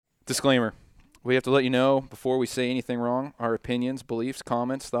Disclaimer. We have to let you know before we say anything wrong, our opinions, beliefs,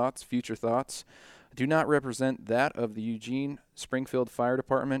 comments, thoughts, future thoughts do not represent that of the Eugene Springfield Fire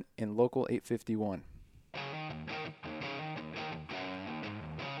Department and Local 851.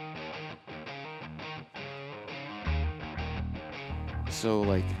 So,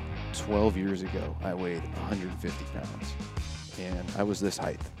 like 12 years ago, I weighed 150 pounds, and I was this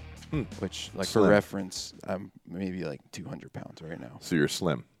height, which, like, Slim. for reference, I'm maybe like 200 pounds right now. So you're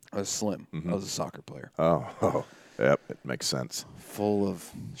slim. I was slim. I was a soccer player. Oh, yep, it makes sense. Full of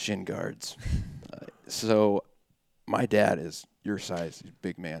shin guards. So my dad is your size, he's a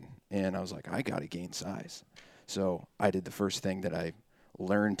big man, and I was like, I got to gain size. So I did the first thing that I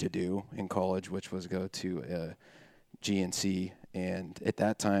learned to do in college, which was go to a GNC, and at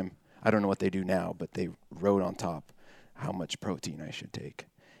that time, I don't know what they do now, but they wrote on top how much protein I should take.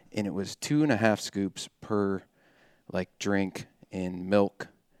 And it was 2.5 scoops per, like, drink in milk,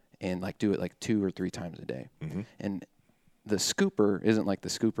 and, like, do it, like, 2 or 3 times a day. Mm-hmm. And the scooper isn't like the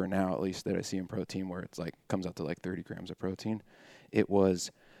scooper now, at least that I see in protein, where it's like comes out to like 30 grams of protein. It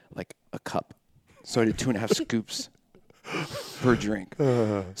was like a cup. So I did 2.5 scoops per drink.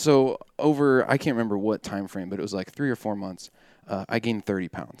 So over, I can't remember what time frame, but it was like 3 or 4 months. I gained 30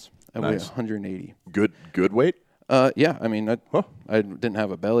 pounds. I weighed 180. Good weight? Yeah, I mean, I didn't have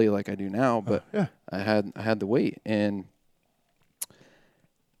a belly like I do now, but yeah. I had the weight. And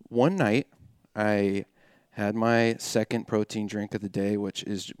one night, I had my second protein drink of the day, which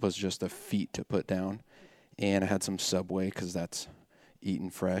was just a feat to put down. And I had some Subway because that's eaten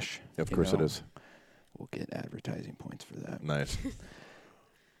fresh. Of course it is. We'll get advertising points for that. Nice.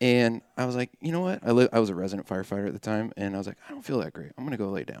 And I was like, you know what? I was a resident firefighter at the time, and I was like, I don't feel that great. I'm going to go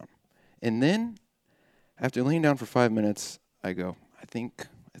lay down. And then after laying down for 5 minutes, I go, I think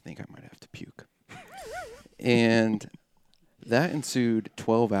I might have to puke. And that ensued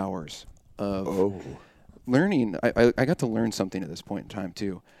 12 hours of learning. I got to learn something at this point in time,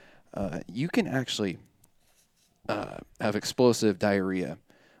 too. You can actually have explosive diarrhea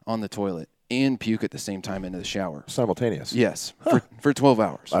on the toilet and puke at the same time into the shower. Simultaneous? Yes, for 12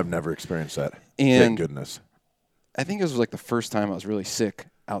 hours. I've never experienced that. And thank goodness. I think this was like the first time I was really sick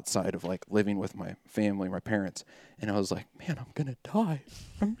outside of like living with my family, my parents. And I was like, man, I'm going to die.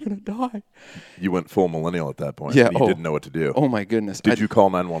 I'm going to die. You went full millennial at that point. Yeah. And you didn't know what to do. Oh, my goodness. Did you call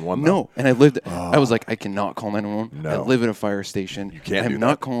 911? No. And I was like, I cannot call 911. No. I live at a fire station. You can't do I'm that.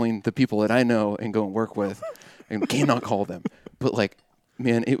 not calling the people that I know and go and work with. I cannot call them. But like,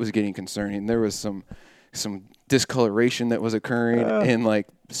 man, it was getting concerning. There was some discoloration that was occurring and like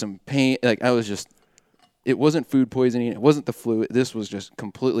some pain. Like I was just, it wasn't food poisoning. It wasn't the flu. This was just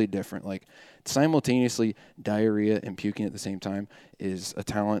completely different. Like simultaneously diarrhea and puking at the same time is a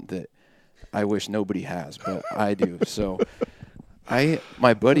talent that I wish nobody has, but I do. So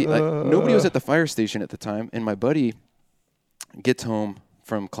my buddy, like nobody was at the fire station at the time. And my buddy gets home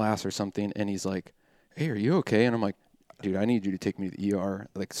from class or something. And he's like, hey, are you okay? And I'm like, dude, I need you to take me to the ER.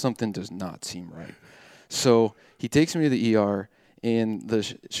 Like, something does not seem right. So he takes me to the ER, and the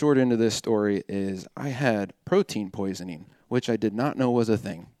short end of this story is I had protein poisoning, which I did not know was a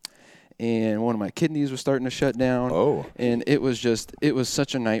thing. And one of my kidneys was starting to shut down. Oh. And it was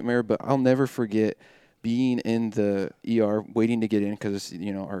such a nightmare, but I'll never forget being in the ER waiting to get in because,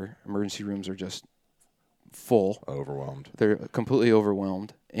 you know, our emergency rooms are just full. Overwhelmed. They're completely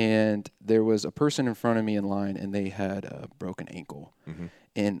overwhelmed. And there was a person in front of me in line, and they had a broken ankle. Mm-hmm.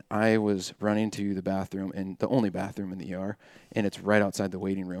 And I was running to the bathroom, and the only bathroom in the ER, and it's right outside the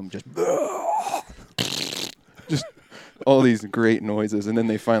waiting room, just all these great noises. And then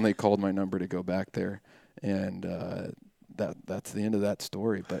they finally called my number to go back there. And that's the end of that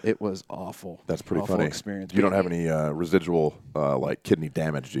story. But it was awful. That's pretty awful funny. Experience. You don't have any residual like kidney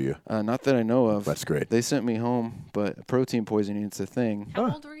damage, do you? Not that I know of. That's great. They sent me home, but protein poisoning, it's a thing. How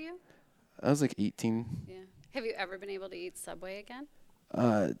old were you? I was like 18. Yeah. Have you ever been able to eat Subway again?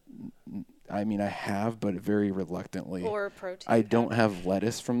 I mean, I have, but very reluctantly. Or protein? I don't have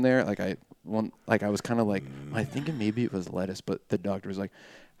lettuce from there. I was kind of like, I think maybe it was lettuce, but the doctor was like,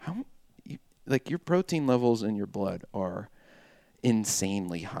 your protein levels in your blood are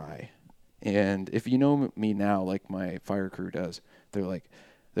insanely high. And if you know me now, like my fire crew does,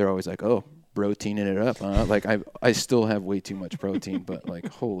 they're always like, oh, proteining it up, huh? Like I still have way too much protein, but like,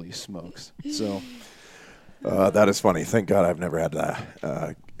 holy smokes. So that is funny. Thank God I've never had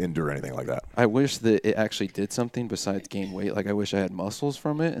to endure anything like that. I wish that it actually did something besides gain weight. Like I wish I had muscles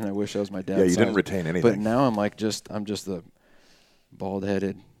from it, and I wish I was my dad's Yeah, you size. didn't retain anything. But now I'm just the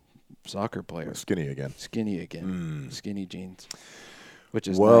bald-headed soccer player. Skinny again. Skinny jeans. which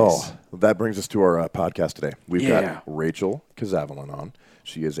is Well, nice. that brings us to our podcast today. We've Yeah. got Rachel Cazavilan on.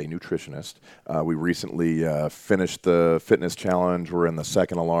 She is a nutritionist. We recently finished the fitness challenge. We're in the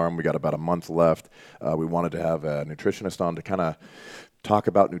second alarm. We got about a month left. We wanted to have a nutritionist on to kind of talk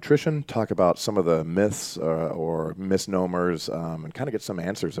about nutrition, talk about some of the myths or misnomers, and kind of get some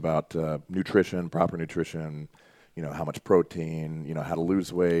answers about nutrition, proper nutrition, how much protein, how to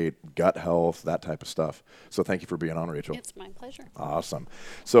lose weight, gut health, that type of stuff. So thank you for being on, Rachel. It's my pleasure. Awesome.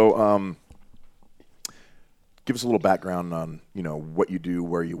 So give us a little background on, what you do,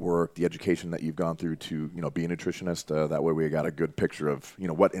 where you work, the education that you've gone through to, be a nutritionist. That way we got a good picture of,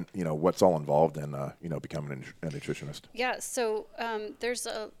 what's all involved in, becoming a nutritionist. Yeah, so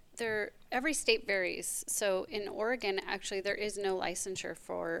every state varies. So in Oregon, actually, there is no licensure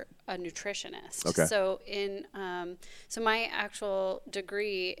for a nutritionist. Okay. So so my actual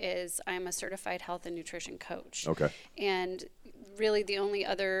degree is I'm a certified health and nutrition coach. Okay. And really the only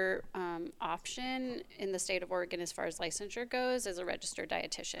other option in the state of Oregon as far as licensure goes is a registered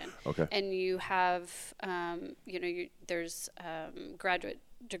dietitian. Okay. And you have, there's graduate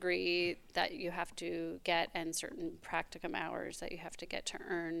degree that you have to get and certain practicum hours that you have to get to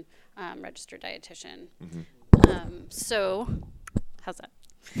earn registered dietitian. So how's that?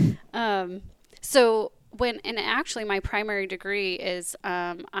 Actually my primary degree is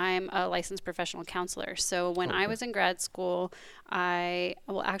I'm a licensed professional counselor. So when I was in grad school, my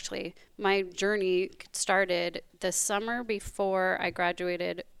journey started the summer before I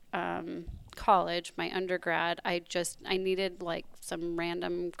graduated college, my undergrad. I needed like some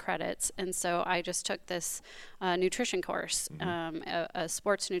random credits, and so I just took this nutrition course, a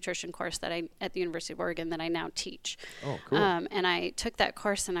sports nutrition course at the University of Oregon that I now teach. Oh, cool. And I took that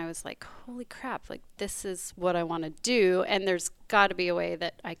course, and I was like, holy crap, like this is what I want to do, and there's got to be a way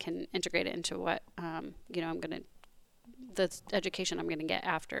that I can integrate it into what the education I'm going to get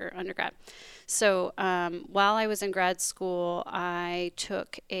after undergrad. So while I was in grad school, I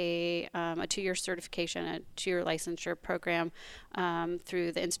took a 2-year certification, a 2-year licensure program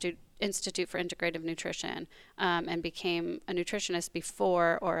through the Institute for Integrative Nutrition, and became a nutritionist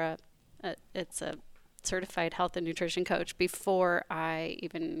it's a certified health and nutrition coach before I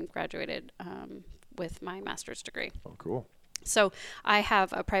even graduated with my master's degree. Oh, cool. So I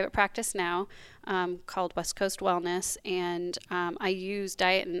have a private practice now called West Coast Wellness, and I use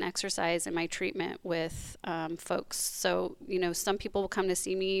diet and exercise in my treatment with folks. So, some people will come to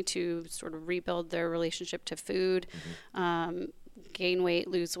see me to sort of rebuild their relationship to food, gain weight,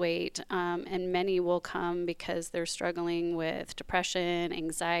 lose weight, and many will come because they're struggling with depression,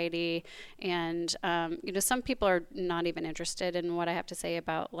 anxiety, and some people are not even interested in what I have to say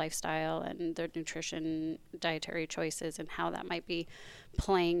about lifestyle and their nutrition, dietary choices, and how that might be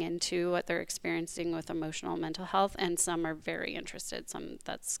playing into what they're experiencing with emotional and mental health. And some are very interested.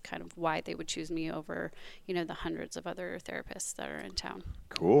 That's kind of why they would choose me over, the hundreds of other therapists that are in town.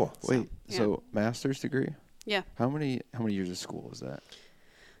 Cool. So master's degree? Yeah. How many years of school is that?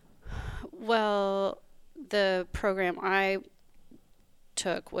 Well, the program I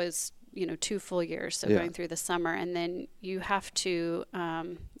took was, 2 full years. So going through the summer, and then you have to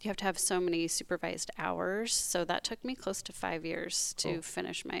have so many supervised hours. So that took me close to 5 years to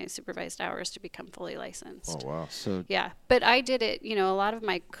finish my supervised hours to become fully licensed. Oh, wow. So yeah, but I did it, a lot of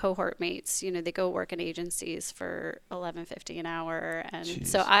my cohort mates, they go work in agencies for $11.50 an hour. And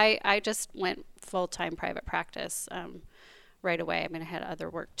so I just went full-time private practice right away. I mean, I had other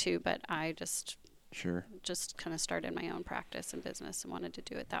work too, but I just kind of started my own practice and business and wanted to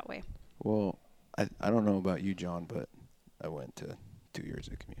do it that way. Well, I don't know about you, John, but I went to 2 years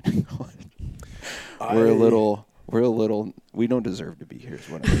of community college. We don't deserve to be here is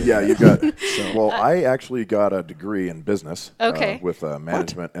what I'm saying. Yeah, you got Well, I actually got a degree in business with a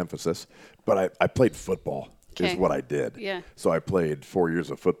management emphasis, but I played football is what I did. Yeah. So I played 4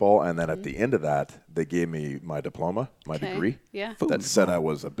 years of football, and then at the end of that, they gave me my diploma, my degree. Yeah. That said I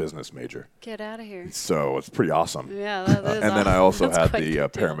was a business major. Get out of here. So it's pretty awesome. Yeah, that is and then I also That's had quite the a deal.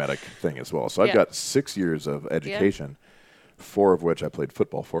 paramedic thing as well. So I've got 6 years of education, 4 of which I played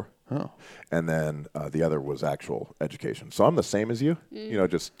football for. Oh. And then the other was actual education. So I'm the same as you,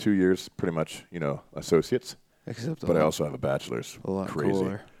 just 2 years pretty much, associates. Except But I also have a bachelor's. a lot Crazy.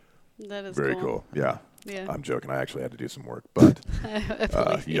 cooler. That is Very cool. Yeah. Yeah. I'm joking. I actually had to do some work, but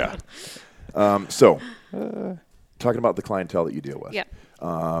Yeah. So talking about the clientele that you deal with. Yeah.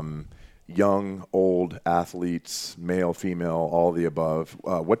 Young, old athletes, male, female, all the above.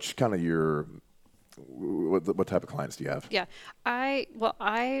 What's kind of what type of clients do you have? Yeah. I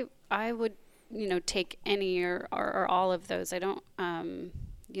would, take any or all of those. I don't,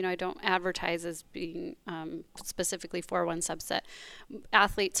 I don't advertise as being specifically for one subset.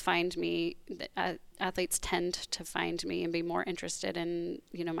 Athletes athletes tend to find me and be more interested in,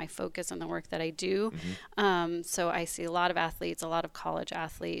 my focus and the work that I do. So I see a lot of athletes, a lot of college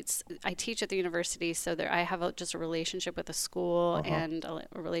athletes. I teach at the university, so I have just a relationship with the school and a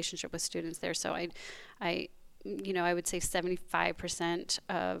relationship with students there. So I would say 75%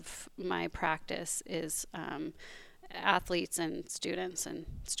 of my practice is athletes and students and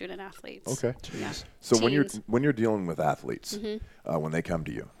student athletes. Okay. Yeah. So Teens. when you're dealing with athletes, when they come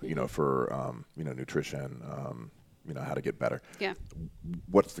to you, for nutrition, how to get better. Yeah.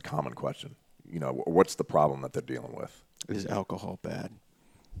 What's the common question? What's the problem that they're dealing with? Is alcohol bad?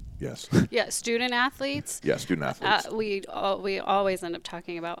 Yes. Yeah, student athletes. Yeah, student athletes. We always end up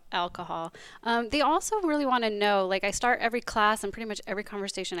talking about alcohol. They also really want to know, like I start every class and pretty much every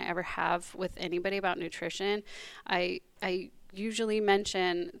conversation I ever have with anybody about nutrition, I usually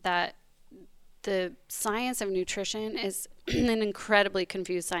mention that the science of nutrition is an incredibly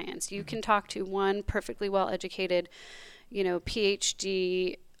confused science. You can talk to one perfectly well-educated,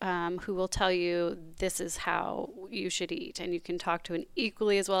 PhD who will tell you this is how you should eat. And you can talk to an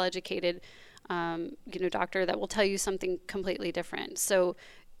equally as well-educated, doctor that will tell you something completely different. So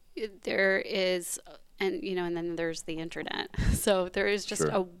there is, and then there's the internet. So there is just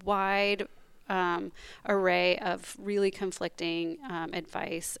a wide array of really conflicting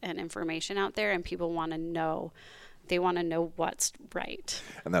advice and information out there, and people want to know. They want to know what's right.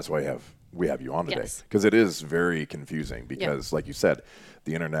 And that's why we have you on today, because it is very confusing because, like you said,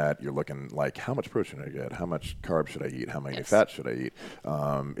 the internet, you're looking like, how much protein should I get? How much carbs should I eat? How many fats should I eat?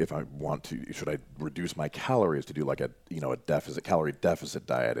 If I want to, should I reduce my calories to do like a calorie deficit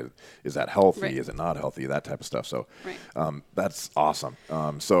diet? Is that healthy? Right. Is it not healthy? That type of stuff. So that's awesome.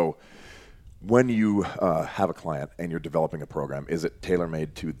 So when you have a client and you're developing a program, is it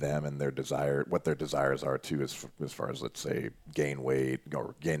tailor-made to them and what their desires are too, as far as, let's say, gain weight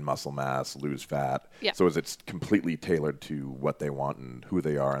or gain muscle mass, lose fat? Yeah. So is it completely tailored to what they want and who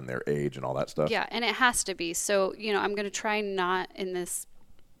they are and their age and all that stuff? Yeah, and it has to be. So, I'm going to try not in this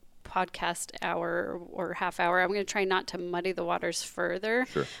podcast hour or half hour, I'm going to try not to muddy the waters further,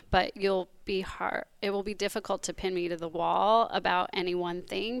 but it will be difficult to pin me to the wall about any one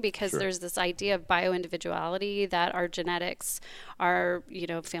thing, because there's this idea of bioindividuality, that our genetics, our,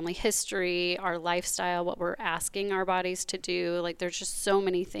 family history, our lifestyle, what we're asking our bodies to do, like there's just so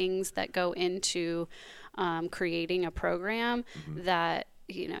many things that go into creating a program that,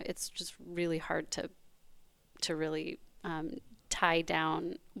 it's just really hard to really tie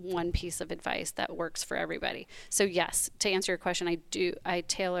down one piece of advice that works for everybody. So yes, to answer your question, I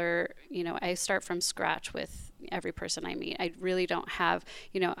tailor, I start from scratch with every person I meet. I really don't have,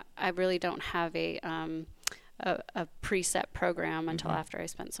 a preset program until after I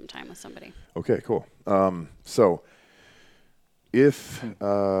spend some time with somebody. Okay, cool. So if,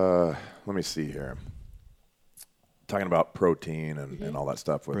 let me see here. Talking about protein and all that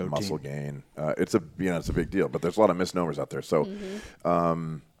stuff with muscle gain, it's a big deal, but there's a lot of misnomers out there. So,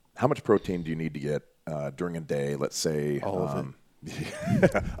 how much protein do you need to get during a day? Let's say all of it,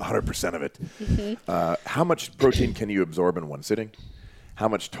 100% of it. How much protein can you absorb in one sitting? How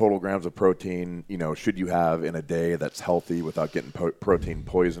much total grams of protein should you have in a day that's healthy without getting protein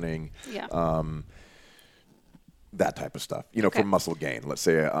poisoning? Yeah. That type of stuff, for muscle gain. Let's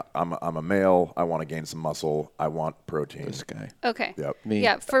say I'm a male. I want to gain some muscle. I want protein. This guy. Okay. Yep. Me.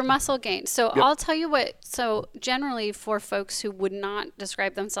 Yeah, for muscle gain. So I'll tell you what. So generally, for folks who would not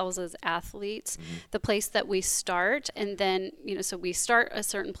describe themselves as athletes, the place that we start, and then so we start a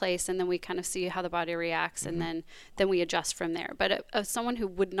certain place, and then we kind of see how the body reacts, and then we adjust from there. But someone who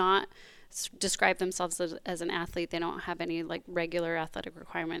would not describe themselves as an athlete, they don't have any like regular athletic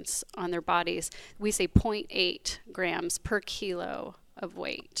requirements on their bodies, we say 0.8 grams per kilo of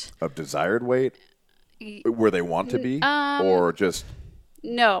weight. Of desired weight? Where they want to be? Or just...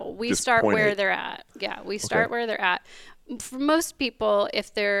 No, we just start 0.8. where they're at. Yeah, we start where they're at. For most people,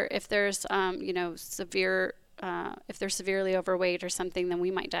 if there's severe... if they're severely overweight or something, then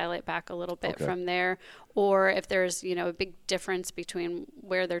we might dial it back a little bit from there. Or if there's, a big difference between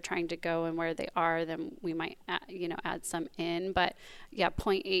where they're trying to go and where they are, then we might, add some in. But yeah,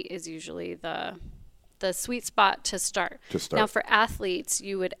 0.8 is usually the sweet spot to start. Now for athletes,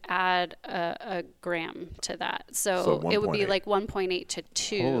 you would add a gram to that. So it would be like 1.8 to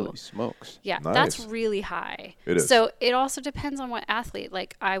 2. Holy smokes. Yeah, nice. That's really high. It is. So it also depends on what athlete.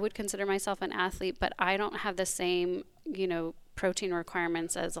 Like I would consider myself an athlete, but I don't have the same, protein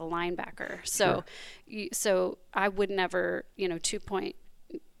requirements as a linebacker. So, so I would never,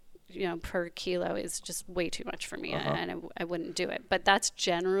 per kilo is just way too much for me, and I wouldn't do it. But that's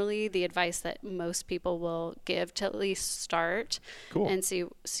generally the advice that most people will give to at least start and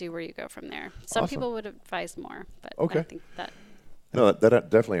see where you go from there. Some people would advise more, but I think that. No, that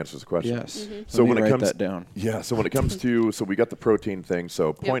definitely answers the question. Yes. So when it comes that down. Yeah. So when it comes to, so we got the protein thing.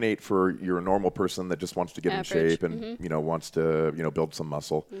 So 0.8 for your normal person that just wants to get Average. in shape and wants to build some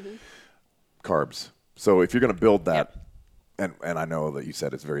muscle. Carbs. So if you're going to build that. And I know that you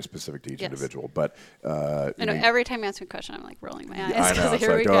said it's very specific to each individual, but I know every time you ask me a question, I'm like rolling my eyes. I know.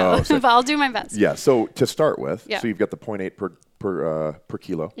 Here we go. But I'll do my best. Yeah. So to start with, so you've got the 0.8 per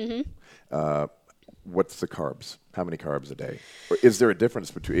kilo. What's the carbs? How many carbs a day? Or is there a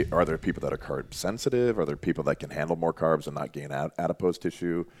difference between? Are there people that are carb sensitive? Are there people that can handle more carbs and not gain adipose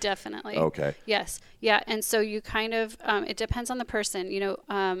tissue? Definitely. Okay. Yes. Yeah. And so you kind of it depends on the person.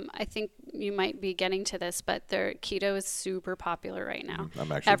 I think you might be getting to this, but keto is super popular right now.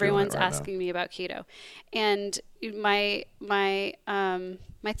 I'm actually everyone's doing it right asking me about keto, and my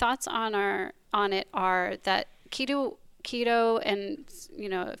thoughts on it are that keto and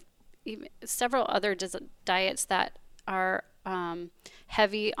even several other diets that are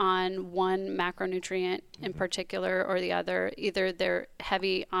heavy on one macronutrient in particular or the other, either they're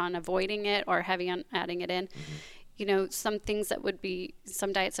heavy on avoiding it or heavy on adding it in. Some diets that would be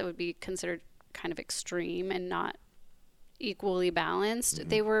considered kind of extreme and not equally balanced,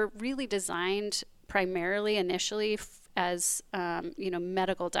 they were really designed primarily initially as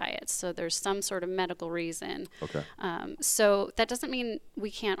medical diets. So there's some sort of medical reason. Okay. So that doesn't mean we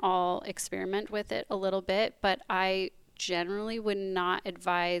can't all experiment with it a little bit, but I generally would not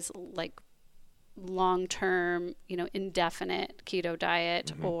advise like long-term, indefinite keto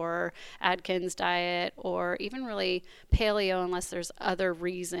diet or Atkins diet or even really paleo unless there's other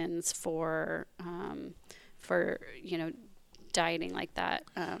reasons for dieting like that.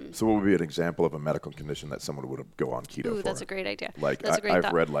 So what would be an example of a medical condition that someone would go on keto for? Ooh, that's a great idea. Like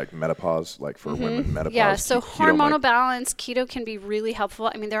I've read like menopause, like for women, menopause. Yeah, so hormonal balance, keto can be really helpful.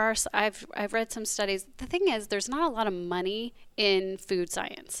 I mean, I've read some studies. The thing is, there's not a lot of money in food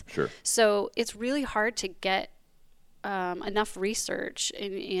science. Sure. So it's really hard to get enough research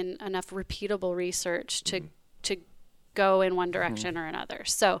in enough repeatable research to go in one direction or another.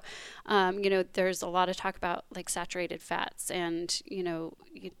 So, there's a lot of talk about like saturated fats and,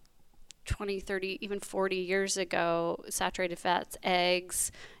 20, 30, even 40 years ago, saturated fats,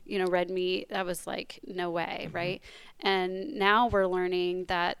 eggs, red meat, that was like, no way. Right. And now we're learning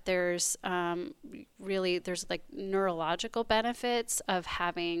that there's there's like neurological benefits of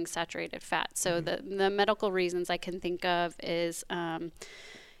having saturated fat. So the medical reasons I can think of is,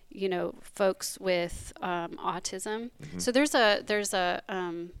 folks with autism. So there's a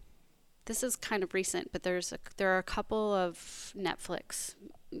this is kind of recent, but there are a couple of Netflix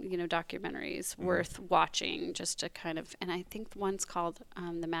documentaries worth watching just to kind of, and I think one's called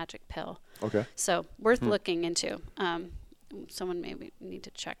The Magic Pill. Okay. So worth looking into. Someone maybe need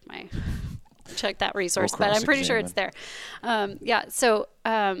to check that resource, but I'm pretty sure it's there. So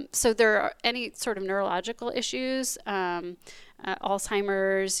there are any sort of neurological issues,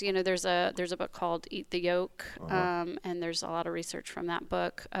 Alzheimer's, there's a book called Eat the Yolk. And there's a lot of research from that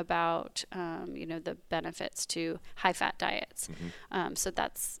book about, the benefits to high fat diets. So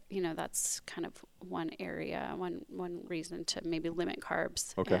that's kind of one area, one reason to maybe limit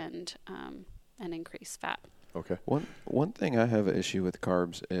carbs and increase fat. Okay. One thing I have an issue with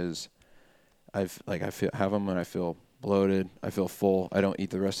carbs is have them and I feel bloated, I feel full, I don't eat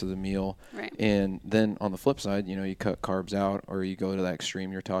the rest of the meal. Right. And then on the flip side, you cut carbs out or you go to that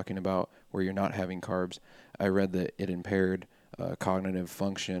extreme you're talking about where you're not having carbs. I read that it impaired cognitive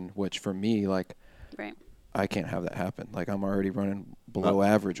function, which for me, right. I can't have that happen. Like I'm already running below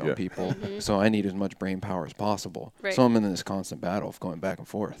average on people, so I need as much brain power as possible. Right. So I'm in this constant battle of going back and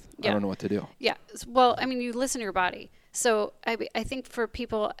forth. Yeah. I don't know what to do. Yeah. Well, I mean, you listen to your body. So I think for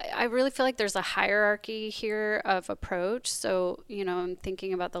people, I really feel like there's a hierarchy here of approach. So, I'm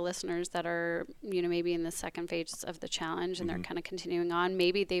thinking about the listeners that are, maybe in the second phase of the challenge and they're kind of continuing on.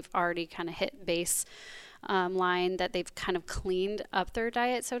 Maybe they've already kind of hit base line that they've kind of cleaned up their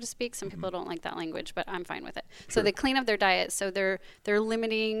diet, so to speak. Some people don't like that language, but I'm fine with it. Sure. So they clean up their diet. So they're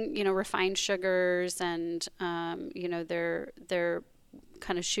limiting, refined sugars and, they're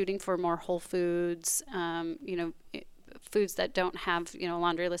kind of shooting for more whole foods, foods that don't have, a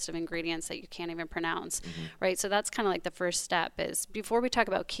laundry list of ingredients that you can't even pronounce, right? So that's kind of like the first step is before we talk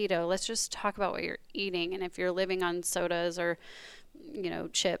about keto, let's just talk about what you're eating. And if you're living on sodas or,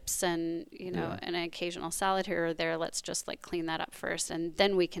 chips and, an occasional salad here or there, let's just like clean that up first. And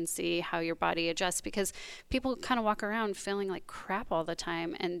then we can see how your body adjusts, because people kind of walk around feeling like crap all the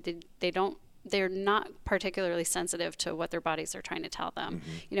time, and they're not particularly sensitive to what their bodies are trying to tell them.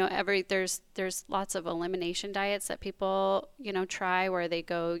 There's lots of elimination diets that people, try, where they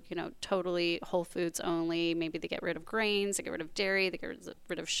go, totally whole foods only. Maybe they get rid of grains, they get rid of dairy, they get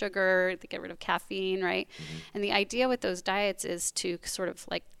rid of sugar, they get rid of caffeine, right? And the idea with those diets is to sort of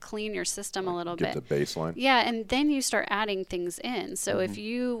like clean your system a little bit. Get the baseline. Yeah, and then you start adding things in. So if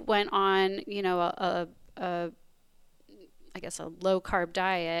you went on, I guess a low carb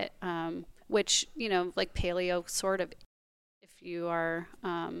diet, which, like paleo sort of, if you're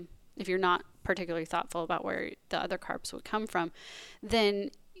not particularly thoughtful about where the other carbs would come from,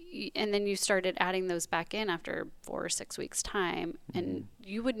 then you started adding those back in after 4 or 6 weeks time, and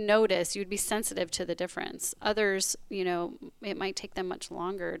you would notice, you'd be sensitive to the difference. Others, it might take them much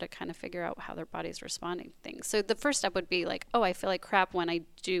longer to kind of figure out how their body's responding to things. So the first step would be like, oh, I feel like crap when I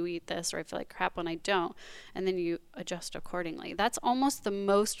do eat this, or I feel like crap when I don't. And then you adjust accordingly. That's almost the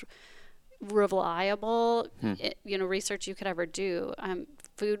most reliable, research you could ever do.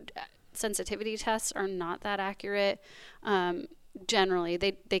 Food sensitivity tests are not that accurate. Generally,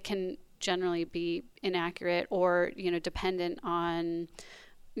 they can generally be inaccurate or, dependent on,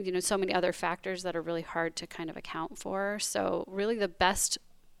 so many other factors that are really hard to kind of account for. So really the best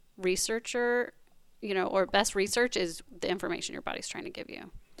researcher, or best research is the information your body's trying to give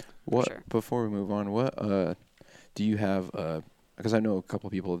you. Before we move on, what do you have, because I know a couple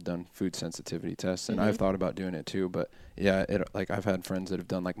people have done food sensitivity tests, and I've thought about doing it too. But yeah, I've had friends that have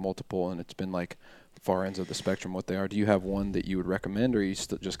done like multiple, and it's been like far ends of the spectrum what they are. Do you have one that you would recommend, or are you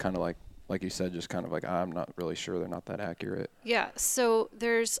still just kind of like you said, just kind of like, I'm not really sure, they're not that accurate? Yeah. So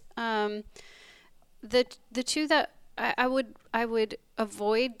there's the two that I would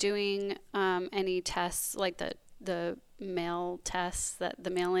avoid doing any tests like the mail tests, the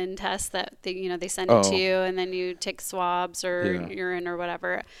mail-in tests that they send it to you, and then you take swabs or urine or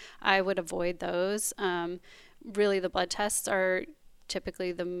whatever. I would avoid those. Really, the blood tests are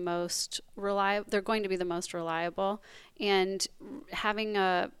typically the most reliable. They're going to be the most reliable, and having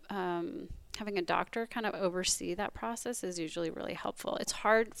a doctor kind of oversee that process is usually really helpful. It's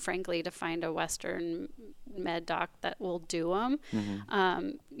hard, frankly, to find a Western med doc that will do them.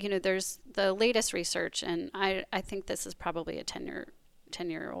 There's the latest research, and I think this is probably a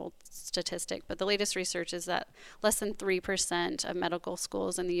 10-year-old statistic, but the latest research is that less than 3% of medical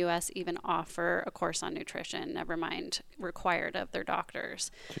schools in the U.S. even offer a course on nutrition, never mind required of their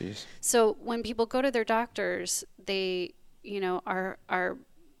doctors. Jeez. So when people go to their doctors, they, are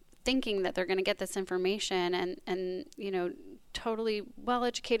thinking that they're going to get this information, and totally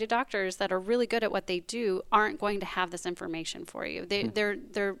well-educated doctors that are really good at what they do aren't going to have this information for you. They're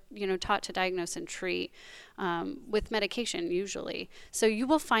taught to diagnose and treat with medication usually. So you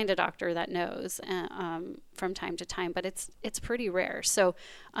will find a doctor that knows from time to time, but it's pretty rare. So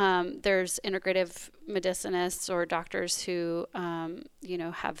there's integrative medicinists or doctors who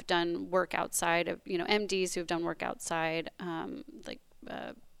have done work outside of MDs who've done work outside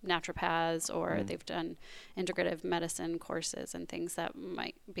naturopaths, or they've done integrative medicine courses and things that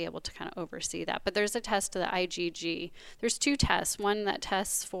might be able to kind of oversee that. But there's a test to the IgG. There's two tests, one that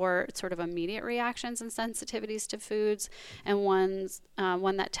tests for sort of immediate reactions and sensitivities to foods, and one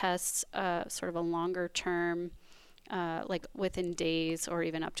that tests sort of a longer term, like within days or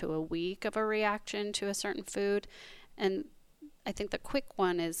even up to a week of a reaction to a certain food. And I think the quick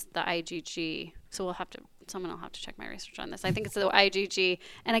one is the IgG. So someone will have to check my research on this. I think it's the IgG,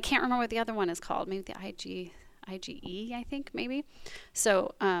 and I can't remember what the other one is called. Maybe the IgE, I think, maybe.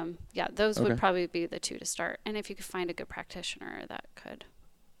 So, those would probably be the two to start. And if you could find a good practitioner that could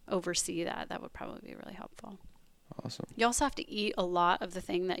oversee that would probably be really helpful. Awesome. You also have to eat a lot of the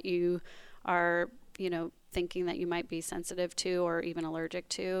thing that you are, thinking that you might be sensitive to or even allergic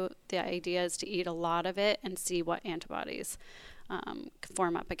to. The idea is to eat a lot of it and see what antibodies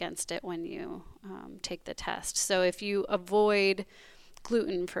form up against it when you take the test. So if you avoid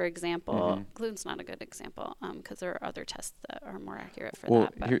gluten, for example, gluten's not a good example because there are other tests that are more accurate for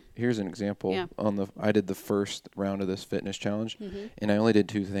that. But here's an example. Yeah. I did the first round of this fitness challenge, and I only did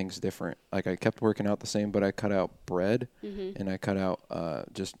two things different. Like I kept working out the same, but I cut out bread and I cut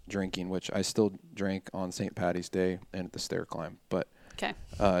out just drinking, which I still drank on St. Patty's Day and at the stair climb. But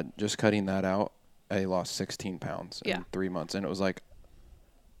just cutting that out, I lost 16 pounds in 3 months. And it was like,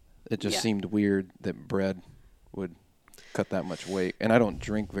 it just seemed weird that bread would cut that much weight. And I don't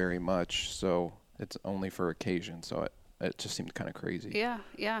drink very much, so it's only for occasion. So it just seemed kind of crazy. Yeah,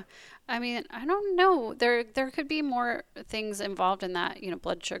 yeah. I mean, I don't know. There could be more things involved in that.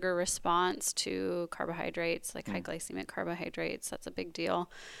 Blood sugar response to carbohydrates, like high glycemic carbohydrates. That's a big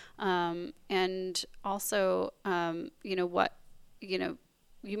deal. And also,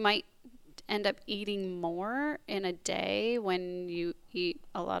 you might end up eating more in a day when you eat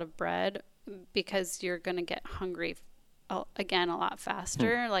a lot of bread because you're going to get hungry again a lot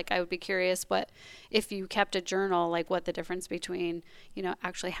faster. Like, I would be curious if you kept a journal, like what the difference between,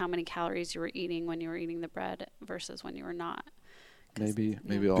 actually how many calories you were eating when you were eating the bread versus when you were not. Maybe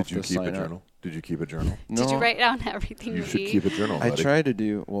I'll have to sign up. Did you keep a journal? No. Did you write down everything you should eat? keep a journal, buddy. I tried to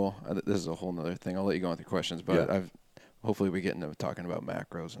do, this is a whole nother thing. I'll let you go on with your questions, but hopefully we get into talking about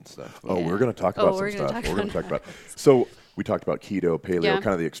macros and stuff. But we're going to talk about some stuff. We're going to talk about. So we talked about keto, paleo, kind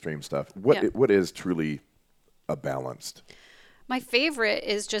of the extreme stuff. What is truly a balanced? My favorite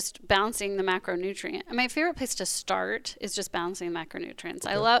is just balancing the macronutrient. My favorite place to start is just balancing the macronutrients.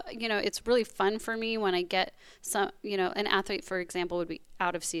 Okay. I love, it's really fun for me when I get some, an athlete, for example, would be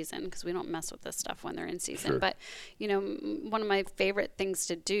out of season because we don't mess with this stuff when they're in season. Sure. But, one of my favorite things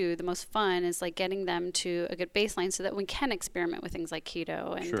to do, the most fun, is like getting them to a good baseline so that we can experiment with things like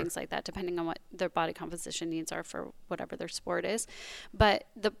keto and things like that, depending on what their body composition needs are for whatever their sport is. But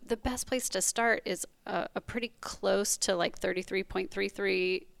the best place to start is a pretty close to like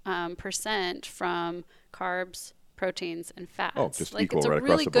 33.33% from carbs, proteins, and fats. Oh, just like equal it's a right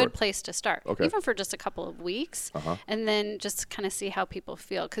really across the board. Good place to start, even for just a couple of weeks, and then just kind of see how people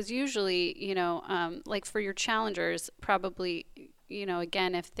feel. Because usually, like for your challengers, probably,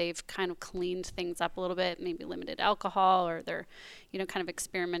 again, if they've kind of cleaned things up a little bit, maybe limited alcohol, or they're, kind of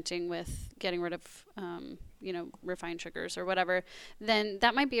experimenting with getting rid of, refined sugars or whatever, then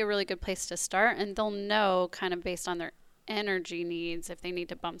that might be a really good place to start, and they'll know kind of based on their energy needs if they need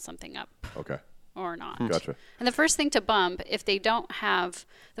to bump something up. Okay. Or not. Gotcha. And the first thing to bump, if they don't have,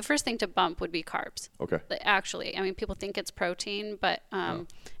 the first thing to bump would be carbs. Okay. Actually, I mean, people think it's protein, but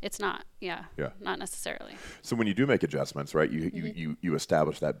it's not. Yeah. Not necessarily. So when you do make adjustments, right, you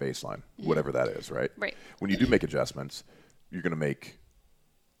establish that baseline, whatever that is, right? Right. When you do make adjustments, you're going to make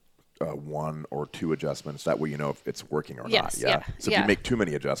one or two adjustments. That way you know if it's working or not. Yeah. So if you make too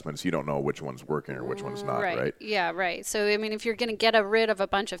many adjustments, you don't know which one's working or which one's not, right? Yeah, right. So, I mean, if you're going to get rid of a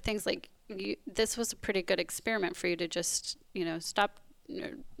bunch of things, like this was a pretty good experiment for you to just, stop,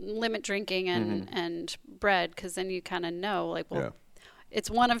 limit drinking and bread, because then you kind of know, like, it's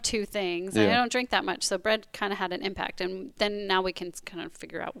one of two things. And I don't drink that much, so bread kind of had an impact. And then now we can kind of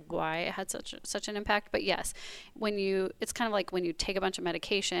figure out why it had such an impact. But yes, it's kind of like when you take a bunch of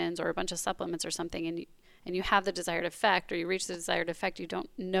medications or a bunch of supplements or something, and you have the desired effect, or you reach the desired effect, you don't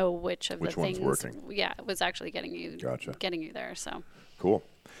know which the things working. Was actually getting you there. So cool.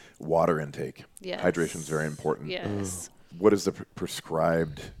 Water intake. Yes. Hydration is very important. Yes. What is the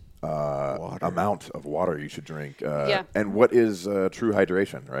prescribed amount of water you should drink? And what is true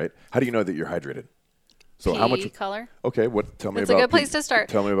hydration, right? How do you know that you're hydrated? So how much color? Okay, tell me about. It's a good place to start.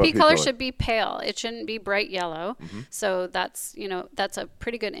 Tell me about pea color. Should be pale. It shouldn't be bright yellow. So that's a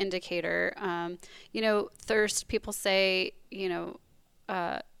pretty good indicator. Thirst. People say you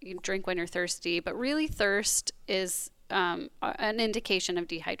drink when you're thirsty, but really thirst is an indication of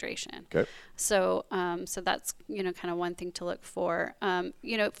dehydration. Okay. So that's kind of one thing to look for.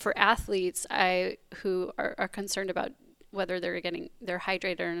 For athletes who are concerned about whether they're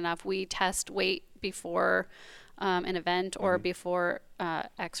hydrated enough, we test weight before an event or before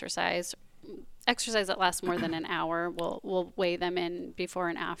exercise. Exercise that lasts more than an hour, we'll weigh them in before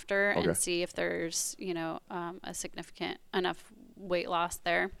and after and see if there's a significant enough weight loss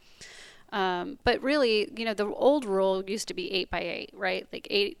there. But really, the old rule used to be 8 by 8, right? Like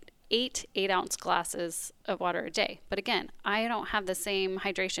 8-ounce glasses of water a day. But again, I don't have the same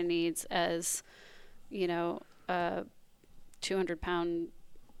hydration needs as, a 200-pound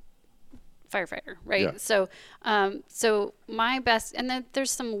firefighter, right? Yeah. So my best, and then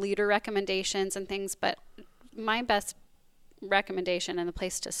there's some leader recommendations and things, but my best recommendation and the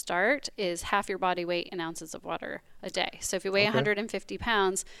place to start is half your body weight in ounces of water a day. So if you weigh 150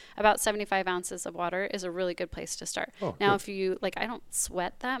 pounds, about 75 ounces of water is a really good place to start. Now, if you I don't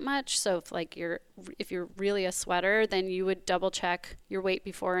sweat that much. So if you're really a sweater, then you would double check your weight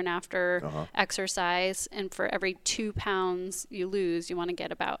before and after exercise. And for every 2 pounds you lose, you want to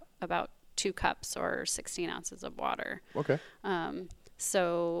get about 2 cups or 16 ounces of water. Okay. That's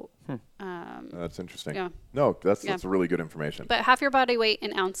interesting. Yeah. No, that's really good information. But half your body weight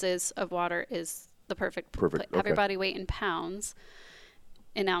in ounces of water is the perfect. Perfect. Half your body weight in pounds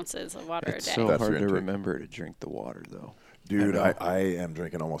in ounces of water It's a day. so That's hard your to intake. remember to drink the water, though. Dude, I know. I am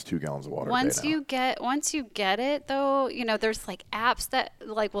drinking almost 2 gallons of water Once a day now. you get it though, there's like apps that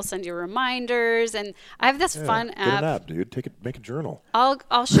like will send you reminders, and I have this fun Get an app. app, dude. Make a journal.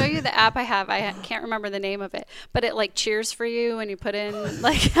 I'll show you the app I have. I can't remember the name of it, but it like cheers for you when you put in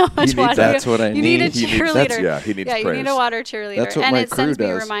like how much water. That's what I you need a need. He needs- cheerleader. that's- yeah, he needs Yeah, you need praise. a water cheerleader, That's what and my it sends crew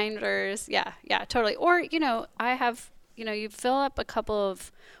me does. reminders. Yeah, totally. Or I have. You fill up a couple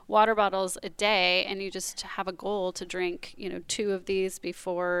of water bottles a day, and you just have a goal to drink, 2 of these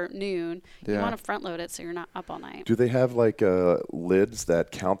before noon. You Yeah. want to front load it so you're not up all night. Do they have like lids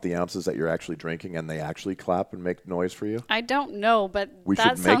that count the ounces that you're actually drinking and they actually clap and make noise for you? I don't know, but We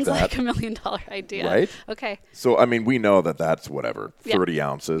that should make sounds that. like $1 million idea. Right? Okay. So, I mean, we know that that's whatever, Yeah. 30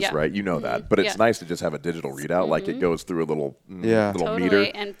 ounces, Yeah. right? You know that. But it's Yeah. nice to just have a digital readout, like it goes through a little, Yeah. little Totally,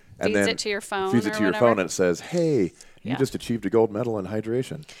 meter. and feeds it to your phone Feeds it or to your whatever. phone and it says, hey, you Yeah. just achieved a gold medal in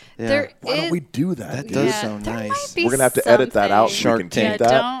hydration. Yeah. There Why don't is- we do that? That dude? does sound there nice. might be We're going to have to edit that out so Shark we can keep Tank.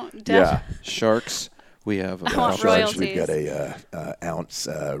 that. Don't. Yeah. Sharks, we have I want sharks. royalties. We've got a ounce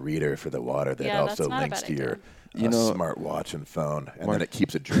reader for the water that Yeah, that's also not a links bad to your idea. smartwatch and phone, and then it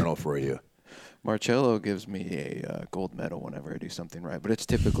keeps a journal for you. Marcello gives me a gold medal whenever I do something right, but it's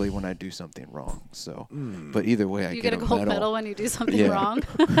typically when I do something wrong. So, but either way, I You get get a gold medal when you do something Yeah. wrong.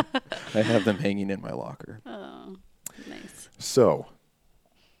 I have them hanging in my locker. Oh, nice. So,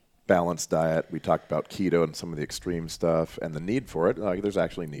 balanced diet. We talked about keto and some of the extreme stuff and the need for it. There's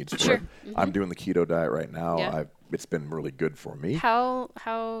actually needs for Sure. it. I'm doing the keto diet right now. Yeah. It's been really good for me. How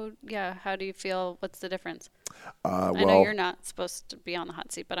do you feel? What's the difference? I know well, you're not supposed to be on the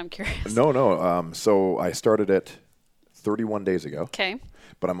hot seat, but I'm curious. No. So I started it 31 days ago. Okay.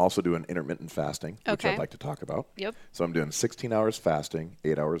 But I'm also doing intermittent fasting, which Okay. I'd like to talk about. Yep. So I'm doing 16 hours fasting,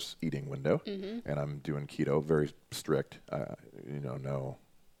 8 hours eating window, Mm-hmm. and I'm doing keto, very strict.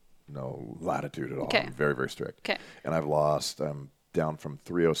 No latitude at all. Okay. I'm very, very strict. Okay. And I've lost. I'm down from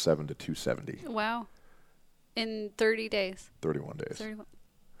 307 to 270. Wow. In 30 days. 31 days. 31.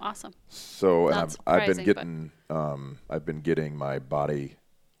 Awesome. So, and Not I've been surprising, getting my body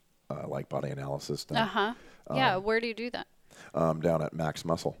body analysis done. Yeah. Where do you do that? Down at Max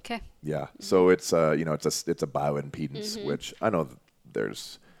Muscle. Okay. Yeah. So it's it's a bioimpedance, which I know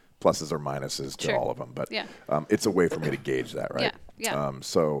there's pluses or minuses to Sure. all of them, but Yeah. it's a way for me to gauge that, right? Yeah.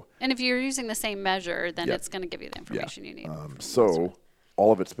 So And if you're using the same measure, then Yeah. it's going to give you the information you need. so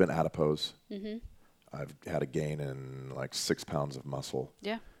all of it's been adipose. I've had a gain in like 6 pounds of muscle.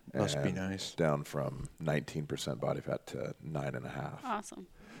 Yeah. Must be and nice. Down from 19% body fat to 9.5. Awesome.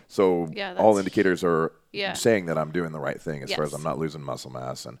 So Yeah, all that's- indicators are Yeah. saying that I'm doing the right thing as far as Yes. I'm not losing muscle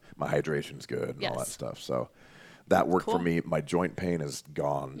mass and my hydration's good and all that Yes. stuff. So that worked Cool. for me. My joint pain is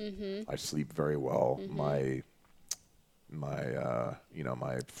gone. I sleep very well. My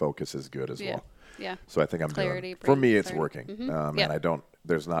focus is good as Yeah. well. Yeah. So I think I'm Clarity, doing. For brain me, it's clarity. working, Yeah. and I don't.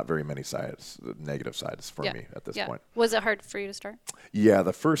 There's not very many negative sides for Yeah. me at this Yeah. point. Was it hard for you to start? Yeah,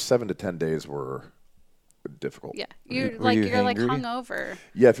 the first 7 to 10 days were difficult. Yeah. Were You're you like hangry? hungover.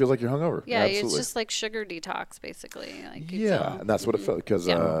 Yeah, it feels like you're hungover. Yeah, absolutely. it's just like sugar detox basically. Like you Yeah, feel- and that's what it felt because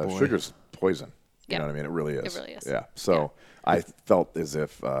Yeah. Oh, boy. sugar's poison. You Yeah. know what I mean? It really is. It really is. Yeah. So I felt as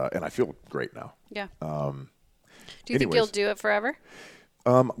if, and I feel great now. Yeah. Do you think anyways. you'll do it forever?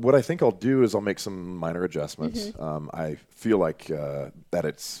 What I think I'll do is I'll make some minor adjustments. Mm-hmm. I feel like that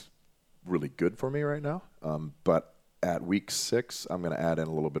it's really good for me right now. But at week 6, I'm going to add in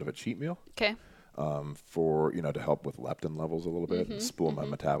a little bit of a cheat meal. Okay. For to help with leptin levels a little bit Mm-hmm. and spool my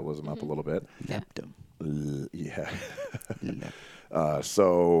metabolism up a little bit. Leptum. Yeah.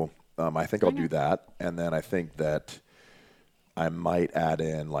 So I think I'll do that, and then I think that I might add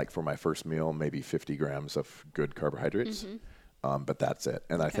in, like for my first meal, maybe 50 grams of good carbohydrates, but that's it.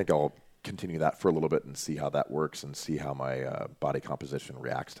 And I think I'll continue that for a little bit and see how that works and see how my body composition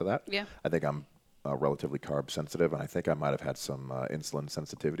reacts to that. Yeah. I think I'm relatively carb sensitive, and I think I might have had some insulin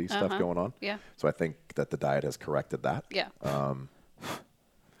sensitivity stuff going on. Yeah. So I think that the diet has corrected that. Yeah.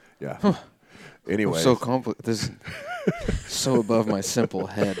 Yeah. Anyway. So complicated. This is so above my simple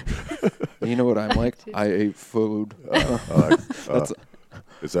head. You know what I'm like? I ate food. That's,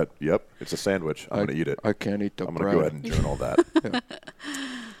 Is that? Yep. It's a sandwich. I'm gonna eat it. I can't eat the I'm bread. gonna go ahead and journal that.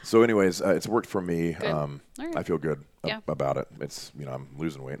 So, anyways, it's worked for me. All right. I feel good Yeah. about it. It's I'm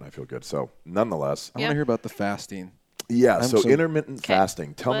losing weight and I feel good. So, nonetheless, I want to hear about the fasting. yeah. I'm So, so- intermittent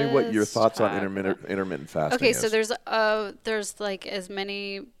fasting. Tell me what your Let's thoughts on talk intermittent fasting Okay, is. so there's like as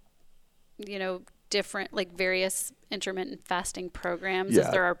many, different like various intermittent fasting programs Yeah,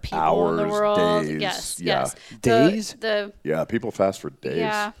 as there are people in the hours, world. days, Yes, yeah. yes. Days? The Yeah, people fast for days.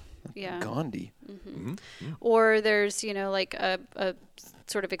 yeah. Yeah. Gandhi. Or there's, like a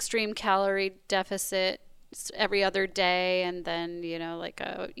sort of extreme calorie deficit every other day, and then, like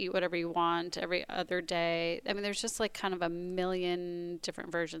eat whatever you want every other day. I mean, there's just like kind of a million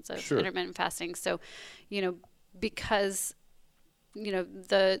different versions of intermittent fasting. So, because,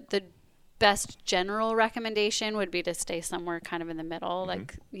 the best general recommendation would be to stay somewhere kind of in the middle.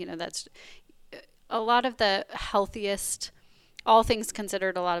 Like, that's a lot of the healthiest, all things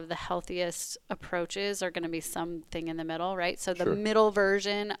considered, a lot of the healthiest approaches are going to be something in the middle, right? So the middle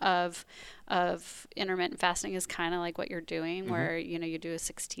version of intermittent fasting is kind of like what you're doing, where, you do a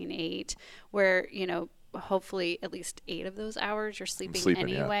 16-8, where, hopefully at least 8 of those hours you're sleeping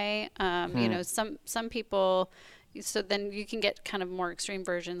anyway. Some people, so then you can get kind of more extreme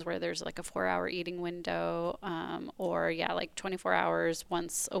versions where there's like a 4-hour eating window, or like 24 hours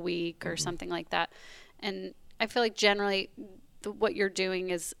once a week or something like that. And I feel like generally what you're doing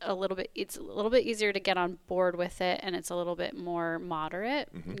is it's a little bit easier to get on board with it, and it's a little bit more moderate.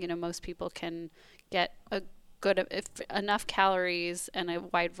 Most people can get enough calories and a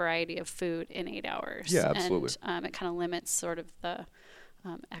wide variety of food in 8 hours. Yeah, absolutely. And it kind of limits sort of the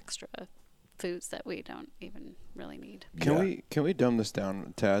extra foods that we don't even really need. Can we dumb this down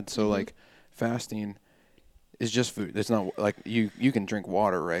a tad? So like fasting is just food. It's not like you can drink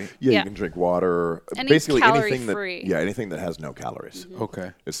water, right? Yeah, you can drink water. Basically anything that has no calories.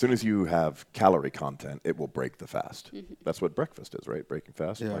 Okay. As soon as you have calorie content, it will break the fast. That's what breakfast is, right? Breaking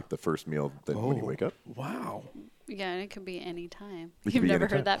fast, like the first meal when you wake up. Wow. Yeah, and it can be any time. You've never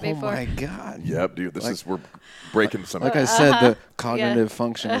heard that before? Oh my God. Yep, dude. We're breaking some. Like I said, the cognitive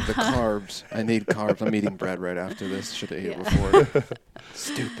function of the carbs. I need carbs. I'm eating bread right after this. Should have ate it before.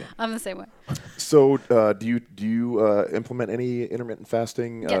 Stupid. I'm the same way. So, do you implement any intermittent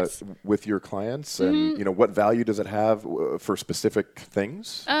fasting with your clients? And what value does it have for specific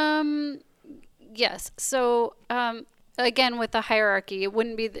things? Yes. So, again, with the hierarchy, it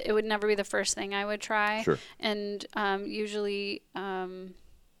would never be the first thing I would try. Sure. And usually,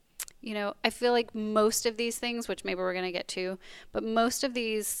 I feel like most of these things, which maybe we're going to get to, but most of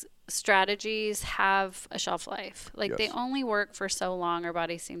these strategies have a shelf life. Like they only work for so long. Our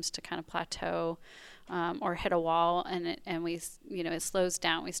body seems to kind of plateau or hit a wall, and we, it slows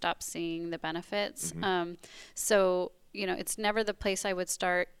down. We stop seeing the benefits. So, it's never the place I would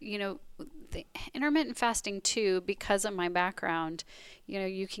start. The intermittent fasting too, because of my background,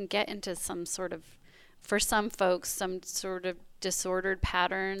 you can get into some sort of, for some folks, some sort of disordered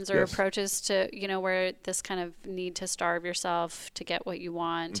patterns or approaches to, where this kind of need to starve yourself to get what you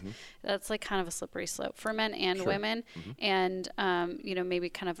want. That's like kind of a slippery slope for men and women. And, maybe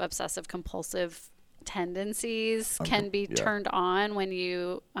kind of obsessive compulsive tendencies can be turned on when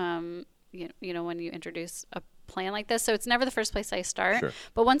you, when you introduce a plan like this. So it's never the first place I start.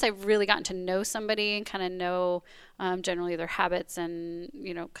 But once I've really gotten to know somebody and kind of know generally their habits and,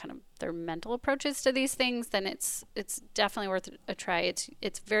 kind of their mental approaches to these things, then it's definitely worth a try.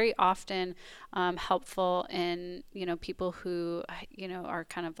 It's very often helpful in, people who, are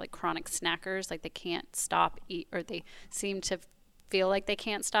kind of like chronic snackers, like they can't stop eat, or they seem to feel like they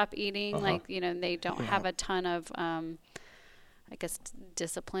can't stop eating. Like, they don't have a ton of I guess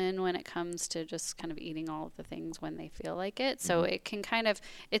discipline when it comes to just kind of eating all of the things when they feel like it. So it can kind of,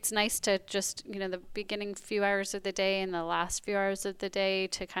 it's nice to just, the beginning few hours of the day and the last few hours of the day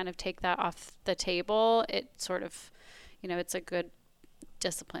to kind of take that off the table. It sort of, it's a good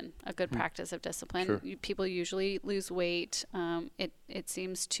discipline, a good practice of discipline. People usually lose weight. It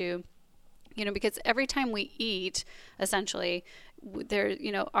seems to, because every time we eat, essentially, there,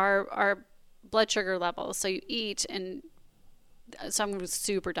 our blood sugar levels. So you eat, and so I'm going to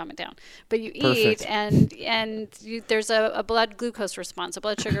super dumb it down, but you eat and there's a blood glucose response, a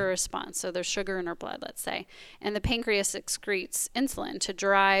blood sugar response. So there's sugar in our blood, let's say, and the pancreas excretes insulin to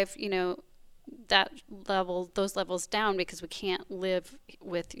drive, those levels down, because we can't live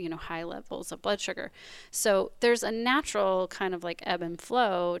with, high levels of blood sugar. So there's a natural kind of like ebb and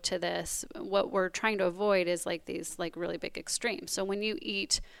flow to this. What we're trying to avoid is like these like really big extremes. So when you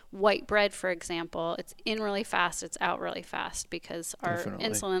eat white bread, for example, it's in really fast, it's out really fast, because our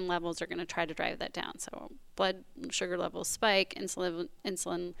insulin levels are going to try to drive that down. So blood sugar levels spike,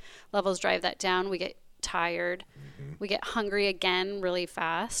 insulin levels drive that down. We get tired. We get hungry again really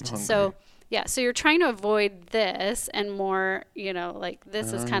fast. So you're trying to avoid this and more, like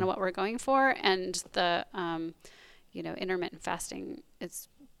this is kind of what we're going for. And the, intermittent fasting is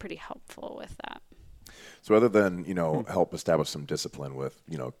pretty helpful with that. So other than, help establish some discipline with,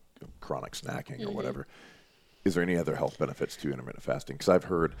 chronic snacking or whatever, is there any other health benefits to intermittent fasting? Because I've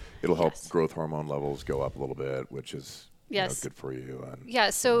heard it'll help growth hormone levels go up a little bit, which is Yes. good for you. And, Yeah,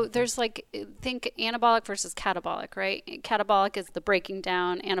 so there's think anabolic versus catabolic, right? Catabolic is the breaking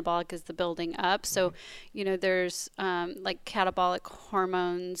down, anabolic is the building up. So, there's catabolic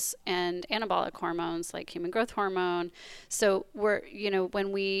hormones and anabolic hormones like human growth hormone. So we're,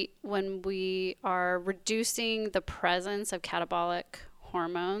 when we are reducing the presence of catabolic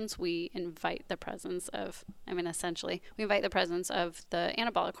hormones, we invite the presence of, essentially, we invite the presence of the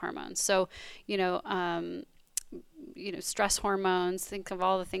anabolic hormones. So, stress hormones, think of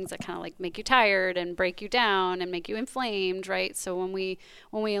all the things that kind of make you tired and break you down and make you inflamed, right? So when we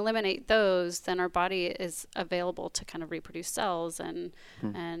eliminate those, then our body is available to kind of reproduce cells and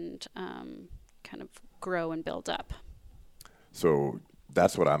kind of grow and build up. So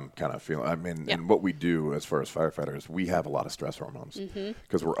that's what I'm kind of feeling. And what we do as far as firefighters, we have a lot of stress hormones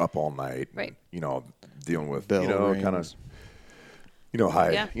because we're up all night, right? And, dealing with, Bell kind of,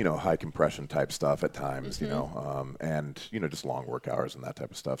 high compression type stuff at times, and, just long work hours and that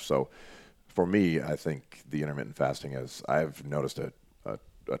type of stuff. So for me, I think the intermittent fasting I've noticed a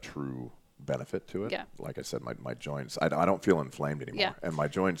true benefit to it. Yeah. Like I said, my joints, I don't feel inflamed anymore. Yeah. And my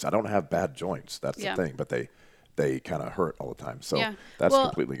joints, I don't have bad joints. That's the thing, but they kind of hurt all the time. So that's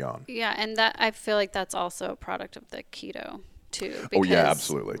completely gone. Yeah. And that, I feel like that's also a product of the keto too. Because,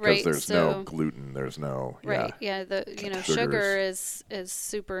 absolutely. Because there's so, no gluten. There's no, right. Yeah. The, sugar is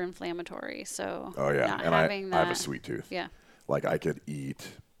super inflammatory. So and I have a sweet tooth. Yeah. Like I could eat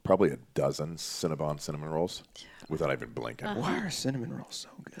probably a dozen cinnamon rolls without even blinking. Why are cinnamon rolls so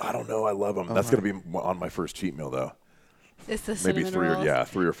good? I don't know. I love them. That's going to be on my first cheat meal though. It's the maybe cinnamon three rolls.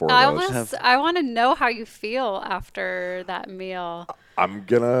 Three or four of those. I want to know how you feel after that meal.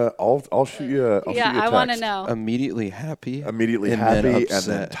 I'll shoot you a text. I want to know. Immediately happy, and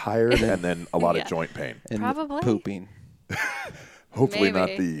then tired, and then a lot of joint pain. And probably pooping. Hopefully not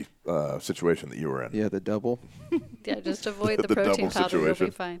the situation that you were in. Yeah, the double. Yeah, just avoid the The protein double powder. You'll be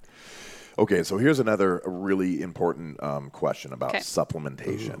situation. fine. Okay, so here's another really important question about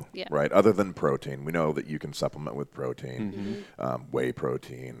supplementation, right? Other than protein, we know that you can supplement with protein, whey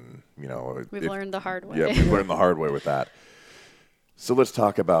protein. We've learned the hard way. Yeah, we've learned the hard way with that. So let's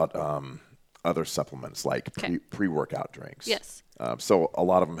talk about other supplements like pre-workout drinks. Yes. So a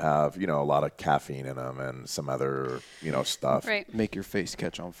lot of them have, a lot of caffeine in them and some other, stuff. Right. Make your face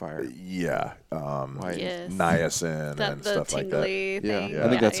catch on fire. Yeah. Yes. Niacin and stuff like that. Thing. Yeah. I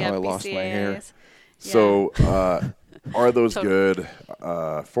think that's how I lost my hair. Yeah. So are those good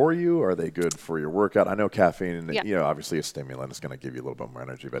for you? Are they good for your workout? I know caffeine, obviously a stimulant is going to give you a little bit more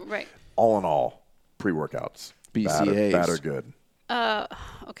energy. But all in all, pre-workouts, BCAAs. bad or good?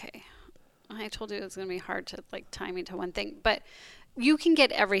 Okay. I told you it was going to be hard to tie me to one thing, but you can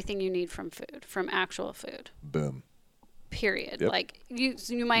get everything you need from food, from actual food. Boom. Period. Yep.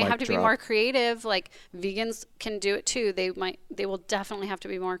 You might have to be more creative. Vegans can do it too. They will definitely have to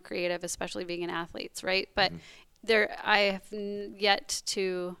be more creative, especially vegan athletes, right? But I've yet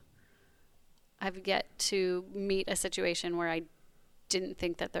to meet a situation where I didn't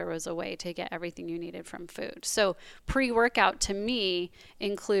think that there was a way to get everything you needed from food. So pre-workout to me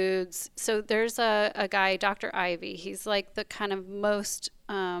includes, so there's a guy, Dr. Ivy, he's the kind of most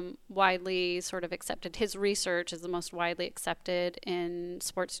widely sort of accepted. His research is the most widely accepted in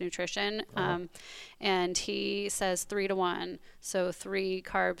sports nutrition. And he says 3-to-1. So 3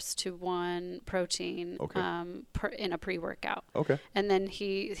 carbs to 1 protein in a pre-workout. Okay. And then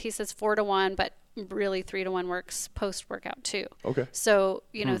he says 4-to-1, but really 3-to-1 works post-workout too. Okay. So,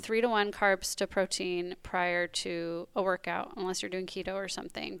 3-to-1 carbs to protein prior to a workout, unless you're doing keto or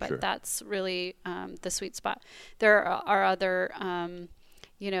something. But that's really the sweet spot. There are other,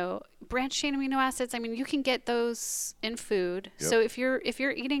 branched chain amino acids. You can get those in food. Yep. So if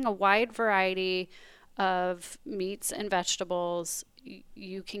you're eating a wide variety of meats and vegetables,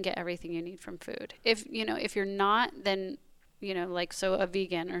 you can get everything you need from food. If you're not, then so a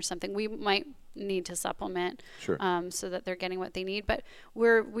vegan or something, we might need to supplement so that they're getting what they need. But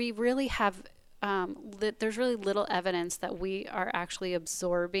we really have, there's really little evidence that we are actually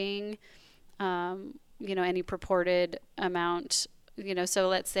absorbing, any purported amount, so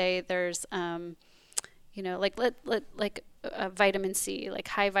let's say there's, vitamin C,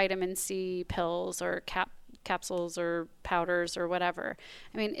 high vitamin C pills or capsules or powders or whatever.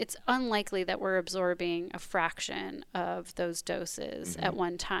 It's unlikely that we're absorbing a fraction of those doses at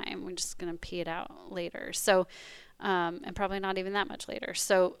one time. We're just going to pee it out later. So, and probably not even that much later.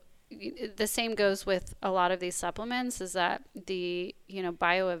 So the same goes with a lot of these supplements, is that the,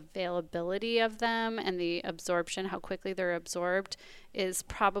 bioavailability of them and the absorption, how quickly they're absorbed, is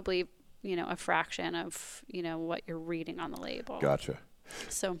probably, a fraction of, what you're reading on the label. Gotcha.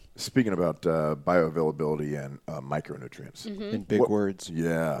 So Speaking about bioavailability and micronutrients. In big words.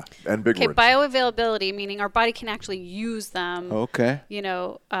 Yeah, and big okay, words. bioavailability, meaning our body can actually use them. Okay.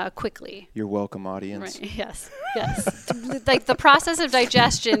 Quickly. You're welcome, audience. Right. Yes. Like the process of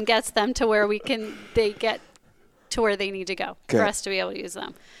digestion gets them to where they get to where they need to go for us to be able to use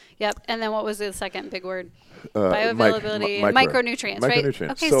them. Yep. And then what was the second big word? Bioavailability, micronutrients, right?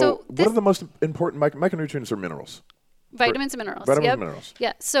 Micronutrients. Okay, so what are the most important micronutrients or minerals? Vitamins and minerals. Vitamins and minerals.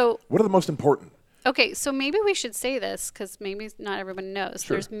 Yeah. So what are the most important? okay, so maybe we should say this because maybe not everybody knows.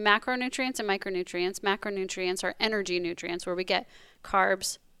 Sure. There's macronutrients and micronutrients. Macronutrients are energy nutrients where we get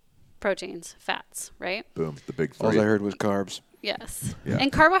carbs, proteins, fats, right? Boom, the big three. All I heard was carbs. Yes. Yeah.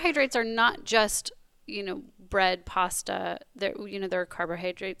 And carbohydrates are not just, bread, pasta. There are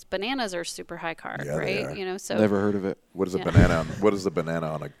carbohydrates. Bananas are super high carb, Yeah, they right? are. Never heard of it. What is a banana? What is the banana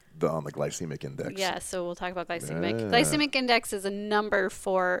on the glycemic index? Yeah, so we'll talk about glycemic. Glycemic index is a number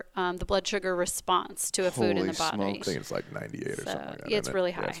for the blood sugar response to a food in the body. Holy I think it's like 98 or something like that. It's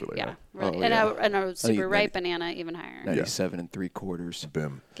really high. Yeah, it's really high. Really. Oh, And a super ripe 90 banana even higher. 97 3/4.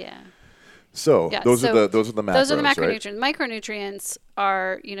 Boom. Yeah. So those are the macros, those are the macronutrients. macronutrients. Micronutrients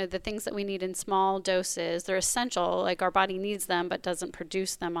are the things that we need in small doses. They're essential, like our body needs them, but doesn't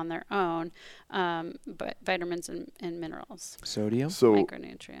produce them on their own. But vitamins and minerals. Sodium. So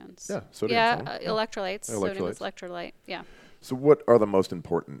Micronutrients. yeah, sodium. Yeah, electrolytes. Sodium is Electrolytes. electrolyte. Yeah. So what are the most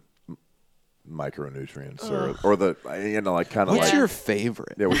important micronutrients or the What's your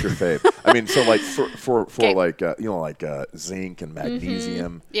favorite? Yeah, what's your fave? I mean, so like for Okay. like zinc and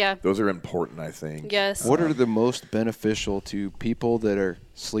magnesium. Yeah. Those are important, I think. Yes. What are the most beneficial to people that are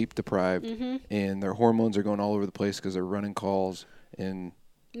sleep deprived and their hormones are going all over the place because they're running calls and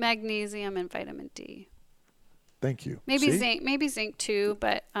Magnesium and vitamin D. Thank you. Maybe See? zinc too,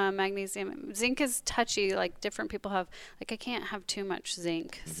 but magnesium. Zinc is touchy. Like different people have, like I can't have too much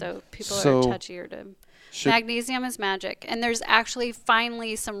zinc, so people are touchier to. Magnesium is magic, and there's actually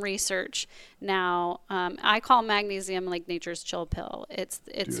finally some research now. I call magnesium like nature's chill pill. It's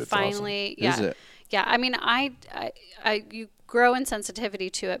Dude, finally awesome. Is it? Yeah. I mean, you grow in sensitivity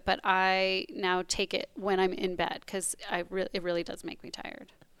to it, but I now take it when I'm in bed because it really does make me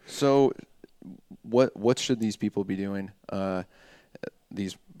tired. So what should these people be doing?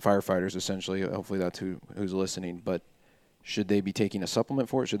 These firefighters, essentially. Hopefully that's who's listening. But should they be taking a supplement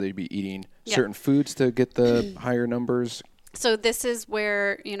for it? Should they be eating certain foods to get the higher numbers? So this is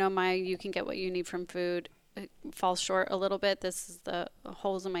where you can get what you need from food falls short a little bit. This is the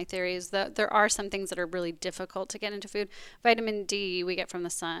holes in my theories. There are some things that are really difficult to get into food. Vitamin D we get from the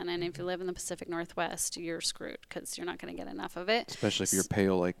sun, and if you live in the Pacific Northwest, you're screwed because you're not going to get enough of it. Especially if you're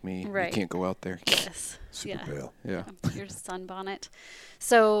pale like me, Right. You can't go out there. Yes. Super pale. Yeah. Your sunbonnet.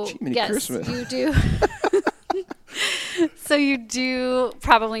 So Jiminy yes, Christmas. you do. So you do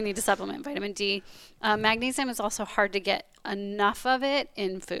probably need to supplement vitamin D. Magnesium is also hard to get enough of it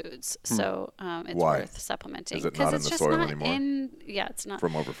in foods, so it's Why? worth supplementing. Is it not in it's the just soil not anymore? it's not.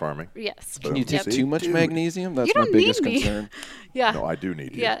 From over farming. Yes. Can you take See? too much Dude. magnesium? That's You my don't biggest need me. concern. Yeah. No, I do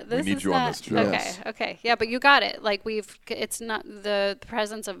need you. Yeah, we this need is you not, on this show. Okay. Yeah, but you got it. Like it's not the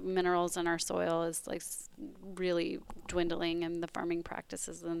presence of minerals in our soil is like really dwindling in the farming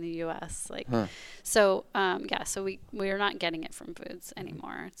practices in the U.S. So we're not getting it from foods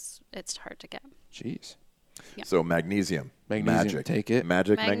anymore. It's hard to get. Jeez. Yeah. So magnesium. Magnesium, take it.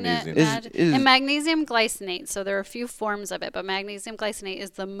 Magic magnesium. And magnesium glycinate. So there are a few forms of it, but magnesium glycinate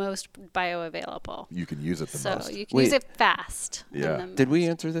is the most bioavailable. You can use it the most. So you can use it fast. Yeah. Did we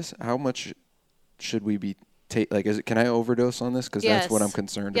answer this? How much should we be can I overdose on this? Because Yes. that's what I'm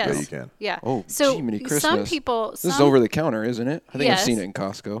concerned Yes. about. Yeah, you can. Yeah. Oh, so Jiminy Christmas. some people. This is over the counter, isn't it? I think I've Yes. seen it in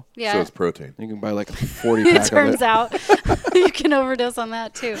Costco. Yeah. So it's protein. You can buy like a 40 pack It turns of it. out you can overdose on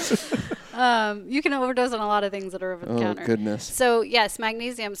that too. You can overdose on a lot of things that are over the counter. Oh, goodness. So yes,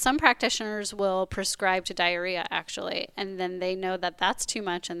 magnesium. Some practitioners will prescribe to diarrhea actually, and then they know that that's too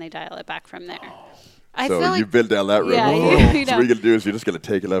much, and they dial it back from there. I So feel you've like been down that road. Yeah, before. you So what know. you're gonna do is you're just gonna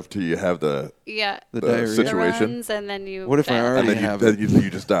take it up till you have the the diarrhea. situation, runs, and then you. What if I dial it already and back. then have you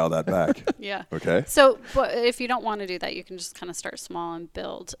just dial that back. Yeah. Okay. So, but if you don't want to do that, you can just kind of start small and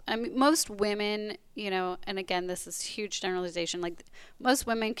build. I mean, most women, and again, this is huge generalization. Like most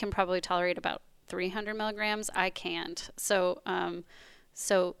women can probably tolerate about 300 milligrams. I can't. So, but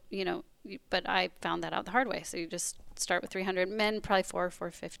I found that out the hard way. So you just start with 300. Men probably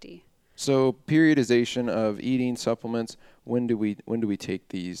 450. So periodization of eating supplements. When do we take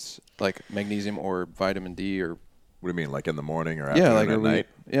these, like magnesium or vitamin D or What do you mean, like in the morning or Yeah, afternoon like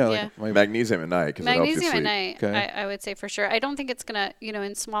at night? Magnesium at night because it helps you Magnesium sleep. at night, Okay. I would say for sure. I don't think it's gonna,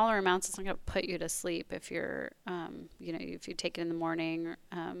 in smaller amounts, it's not gonna put you to sleep if you're, if you take it in the morning.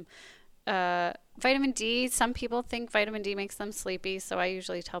 Vitamin D, some people think vitamin D makes them sleepy, so I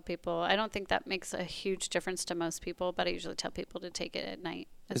usually tell people, I don't think that makes a huge difference to most people, but I usually tell people to take it at night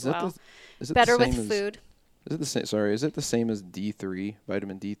as well. Is it Better the same with food. Is it the same? Sorry, is it the same as D3?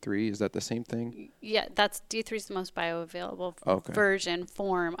 Vitamin D3? Is that the same thing? Yeah, that's D3 is the most bioavailable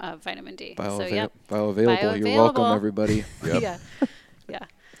form of vitamin D. Bioavailable. Bioavailable. You're welcome, everybody. Yeah.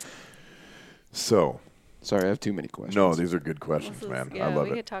 So, sorry, I have too many questions. no, these are good questions, man. I love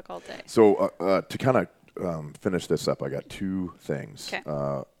we it. could talk all day. So, to kind of finish this up, I got two things.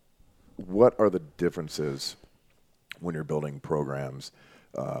 Okay. What are the differences when you're building programs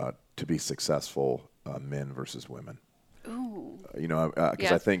to be successful, men versus women? Ooh.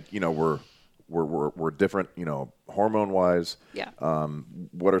 Because I think we're different. Hormone wise. Yeah.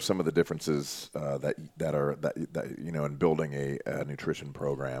 What are some of the differences that in building a nutrition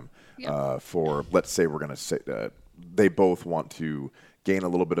program for, let's say, we're going to say they both want to gain a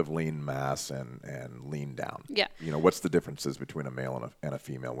little bit of lean mass and lean down. Yeah. What's the differences between a male and a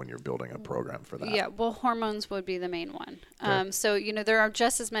female when you're building a program for that? Yeah, well, hormones would be the main one. Okay. So, there are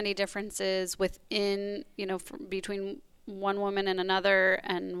just as many differences within, between one woman and another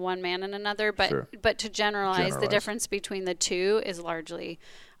and one man and another. But Sure. but to generalize, the difference between the two is largely,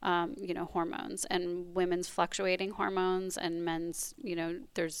 hormones, and women's fluctuating hormones and men's,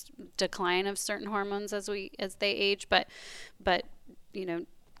 there's decline of certain hormones as they age. But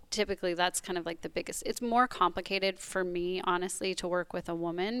typically that's kind of like the biggest. It's more complicated for me, honestly, to work with a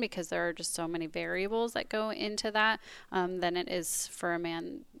woman because there are just so many variables that go into that than it is for a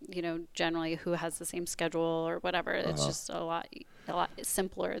man, generally who has the same schedule or whatever. It's just a lot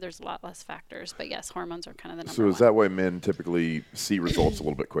simpler. There's a lot less factors. But yes, hormones are kind of the number So is one. that why men typically see results a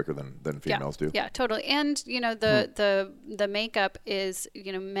little bit quicker than females do? Yeah, totally. And the makeup is,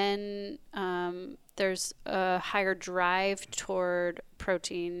 men, there's a higher drive toward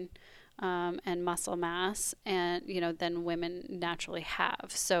protein and muscle mass, and than women naturally have.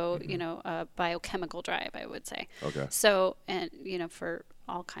 So a biochemical drive, I would say. Okay. So, and for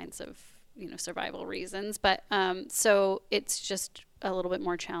all kinds of survival reasons, but so it's just a little bit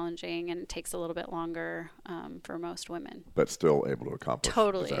more challenging, and it takes a little bit longer for most women. But still able to accomplish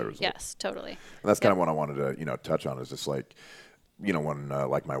Totally. desired results. Yes, totally. And that's kind of what I wanted to touch on, is just like, when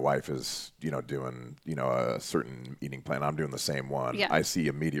like my wife is doing a certain eating plan, I'm doing the same one. Yeah. I see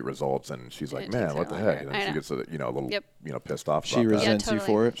immediate results, and she's like, it "Man, takes what her the longer. heck?" And I then she know. gets a little pissed off She about resents Yeah, you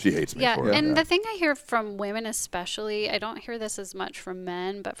totally. for it. that. She hates me Yeah, for it. and the thing I hear from women especially, I don't hear this as much from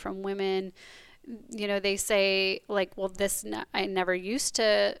men, but from women, they say like, well, this never used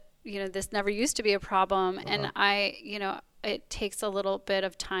to be a problem. And it takes a little bit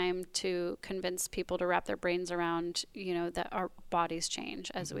of time to convince people to wrap their brains around, that our bodies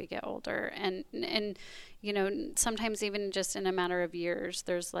change as we get older. And sometimes even just in a matter of years,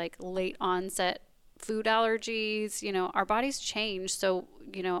 there's like late onset food allergies, our bodies change. So,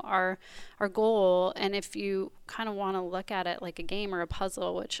 our goal, and if you kind of want to look at it like a game or a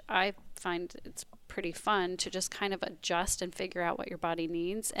puzzle, which I find it's pretty fun to just kind of adjust and figure out what your body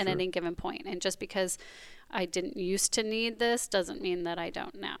needs at any given point. And just because I didn't used to need this doesn't mean that I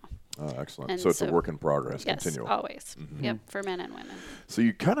don't now. Oh, excellent. And so it's a work in progress, yes, continual. always. Yep, for men and women. So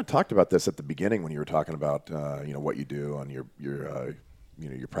you kind of talked about this at the beginning when you were talking about what you do on your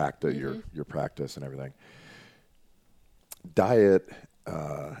practice, your practice and everything. Diet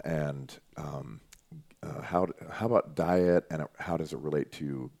and how about diet, and how does it relate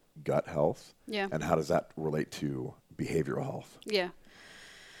to gut health? Yeah. And how does that relate to behavioral health? Yeah.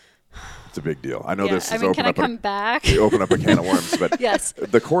 It's a big deal. I know Yeah. this I is mean, open can I up come back? you open up a can of worms, but Yes.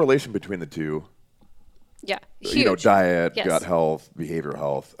 the correlation between the two, Yeah. Huge. diet, Yes. gut health, behavioral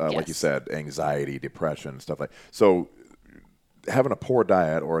health, like you Yes. said, anxiety, depression, stuff like so. Having a poor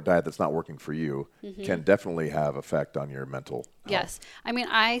diet or a diet that's not working for you can definitely have effect on your mental health. Yes. I mean,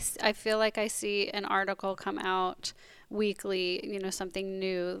 I feel like I see an article come out weekly, something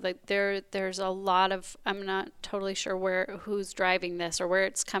new. Like there's a lot of, I'm not totally sure who's driving this or where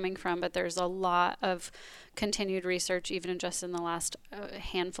it's coming from, but there's a lot of continued research, even just in the last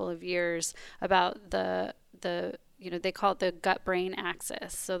handful of years, about the they call it the gut-brain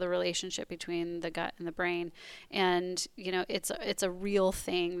axis. So the relationship between the gut and the brain. And, it's a real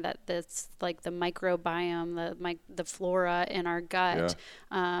thing that that's like the microbiome, the flora in our gut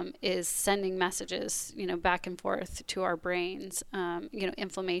is sending messages, back and forth to our brains.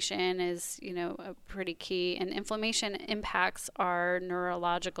 Inflammation is, a pretty key, and inflammation impacts our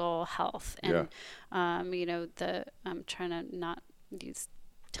neurological health. And, I'm trying to not use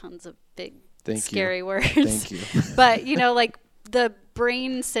tons of big, scary words. Thank you. But, like the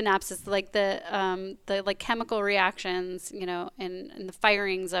brain synapses, like the like chemical reactions, and the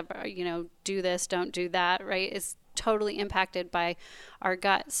firings of, do this, don't do that, right, is totally impacted by our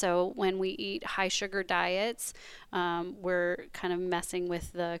gut. So when we eat high sugar diets, we're kind of messing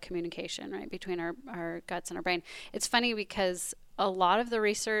with the communication, right, between our guts and our brain. It's funny because a lot of the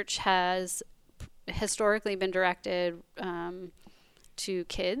research has historically been directed to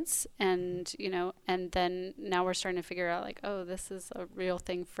kids, and and then now we're starting to figure out, like, oh, this is a real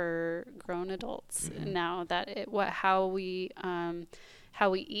thing for grown adults now, that how we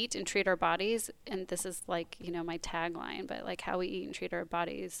eat and treat our bodies, and this is like, my tagline, but like how we eat and treat our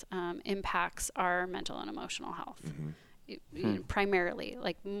bodies impacts our mental and emotional health. Primarily,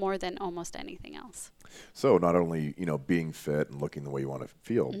 like more than almost anything else. So not only, being fit and looking the way you want to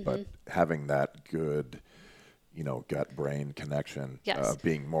feel, but having that good, gut-brain connection,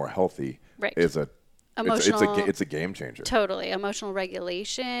 being more healthy, is it's a game changer. Totally. Emotional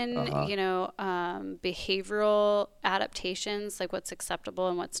regulation, behavioral adaptations, like what's acceptable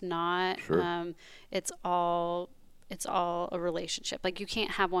and what's not. Sure. It's all a relationship. Like you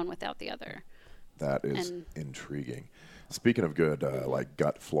can't have one without the other. That is intriguing. Speaking of good, like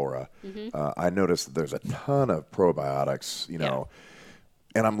gut flora, I noticed that there's a ton of probiotics,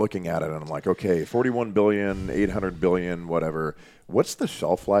 and I'm looking at it and I'm like, okay, 41 billion, 800 billion, whatever. What's the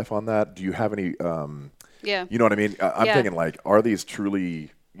shelf life on that? Do you have any, you know what I mean? I'm thinking, like, are these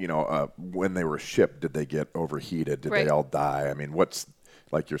truly, when they were shipped, did they get overheated? Did they all die? I mean, what's,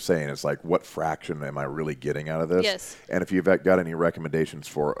 like you're saying, it's like, what fraction am I really getting out of this? Yes. And if you've got any recommendations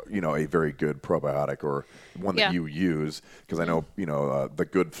for, a very good probiotic or one that you use, because I know, the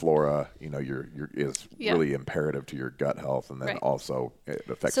good flora, is really imperative to your gut health, and then also it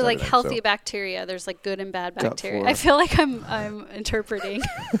affects so like everything. healthy bacteria. There's like good and bad bacteria. I feel like I'm interpreting.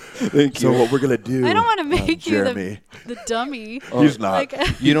 Thank you. So what we're gonna do? I don't want to make you Jeremy, the dummy. He's not.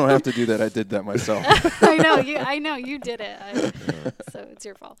 Like, You don't have to do that. I did that myself. I know you did it. So it's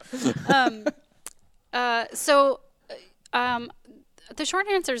your fault. The short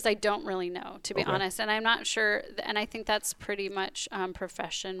answer is I don't really know, to be honest, and I'm not sure. And I think that's pretty much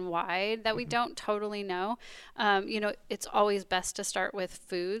profession wide, that we don't totally know. It's always best to start with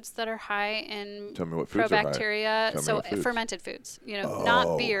foods that are high in probacteria. So fermented foods,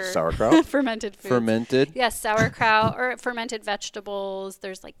 not beer. Sauerkraut. Fermented foods. Fermented. Yes, sauerkraut or fermented vegetables.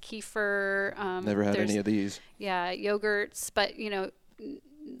 There's like kefir. Never had any of these. Yeah, yogurts, but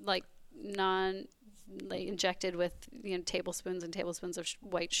like injected with tablespoons and tablespoons of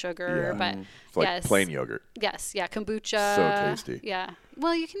white sugar, but it's like plain yogurt. Yes, yeah, kombucha. So tasty. Yeah,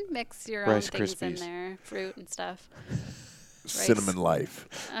 well, you can mix your Rice own things Krispies in there, fruit and stuff. Cinnamon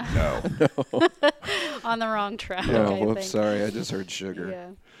Life. No. On the wrong track. Oh, whoops, sorry, I just heard sugar.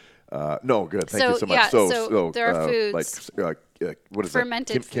 Yeah. No, good. Thank you so much. So there are foods. Like what is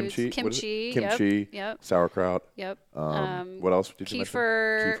fermented that? Kimchi. Kimchi. Kimchi. Yep. Sauerkraut. Yep. What else did you mention?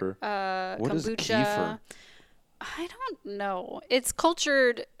 Kefir. What kombucha. is kefir? I don't know. It's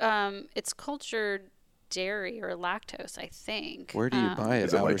cultured. It's cultured dairy or lactose, I think. Where do you buy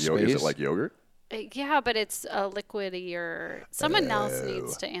it? Is it like yogurt? Yeah, but it's liquidier. Someone else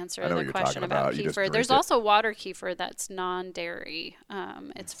needs to answer the question about kefir. There's also water kefir that's non-dairy.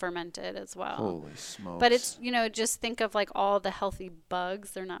 It's fermented as well. Holy smokes. But it's, just think of like all the healthy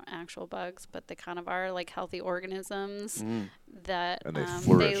bugs. They're not actual bugs, but they kind of are like healthy organisms that and they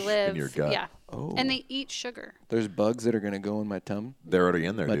flourish live in your gut. Yeah. Oh. And they eat sugar. There's bugs that are going to go in my tum? They're already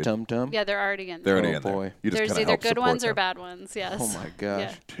in there, My dude. tum-tum? Yeah, they're already in They're there. already in there. Boy. You just There's either good ones or bad ones, yes. Oh, my gosh.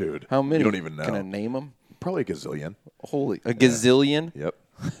 Yeah. Dude. How many? You don't even know. Can I name them? Probably a gazillion. A gazillion? Yep.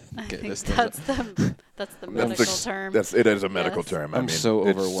 I Okay, think this that's the medical term. It is a medical Yes. term. I I'm mean, so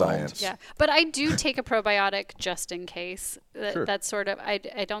it's overwhelmed. science. Yeah, but I do take a probiotic just in case. Sure. That's sort of, I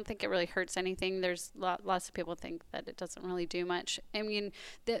don't think it really hurts anything. There's lots of people think that it doesn't really do much. I mean,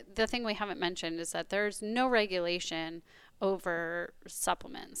 the thing we haven't mentioned is that there's no regulation over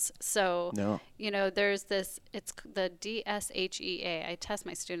supplements. So, there's this, it's the DSHEA. I test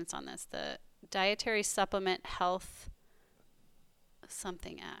my students on this, the Dietary Supplement Health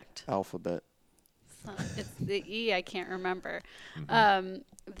something Act. Alphabet. It's the E I can't remember.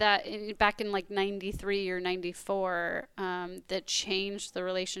 Back in like 93 or 94, that changed the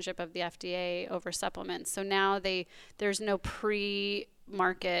relationship of the FDA over supplements. So now there's no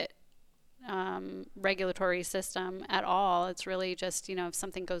pre-market regulatory system at all. It's really just, if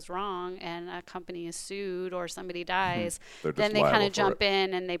something goes wrong and a company is sued or somebody dies, then they kind of jump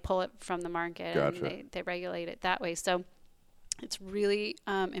in and they pull it from the market. Gotcha. And they regulate it that way. So it's really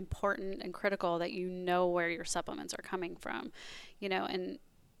important and critical that you know where your supplements are coming from, and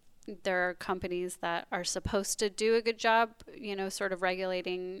there are companies that are supposed to do a good job, sort of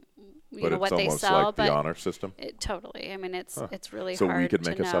regulating, what they sell. Like the honor system. Totally. I mean, it's really so hard. So we could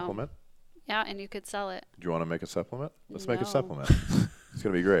make to a know. supplement. Yeah, and you could sell it. Do you want to make a supplement? Let's No. make a supplement. It's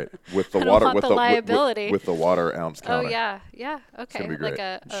gonna be great with the I don't water want with the the liability. with the water ounce Oh counter. yeah, okay. gonna be great. Like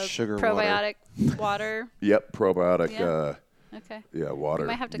a Sugar probiotic water. Yep, probiotic. Yeah. Okay. Yeah, water. You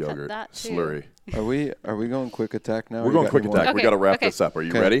might have to yogurt, cut that too. slurry. Are we going quick attack now? We're going quick attack. Okay, We got to wrap okay. this up. Are you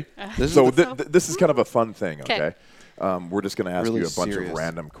Okay. ready? This So is this is kind of a fun thing. Okay. 'Kay. We're just going to ask Really you a bunch serious. of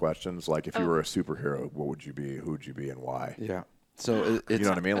random questions, like if you Oh. were a superhero, what would you be? Who would you be, and why? yeah. So it's, You know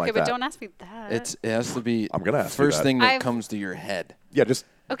what I mean? Okay, Like but that. don't ask me that. it has to be I'm gonna ask you first that. thing that I've- comes to your head. Yeah, just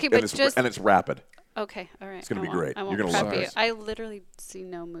Okay, and but it's, just- and it's rapid. Okay, all right. It's gonna I be won't- great. I You're won't gonna prep love you. this. I literally see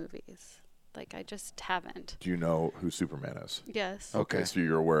no movies. Like I just haven't. Do you know who Superman is? Yes. Okay. So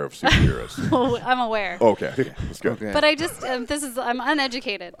you're aware of superheroes. Oh, I'm aware. Okay, that's good. Okay. But I just I'm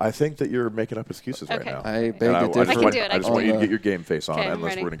uneducated. I think that you're making up excuses right Okay. now. I beg And to just differ. I can want- do it, I I just can want do you it. to get your game face on, Okay, I'm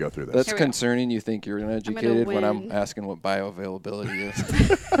unless ready. we're going to go through this. That's Here we go. concerning. You think you're uneducated when I'm win. asking what bioavailability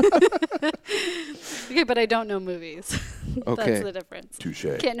is. Okay, but I don't know movies. Okay. That's the difference. Touche.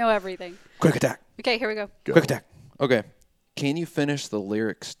 Can't know everything. Quick attack. Okay, here we go. Go. Quick attack. Okay. Can you finish the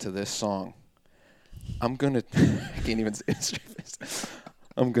lyrics to this song? I can't even say it straight face.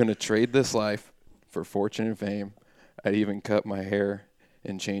 I'm gonna trade this life for fortune and fame. I'd even cut my hair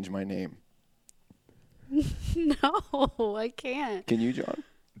and change my name. No, I can't. Can you, John?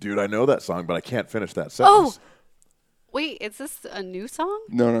 Dude, I know that song, but I can't finish that sentence. Wait, is this a new song?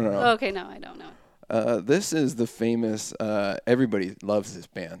 No. Okay, no, I don't know. This is the famous. Everybody loves this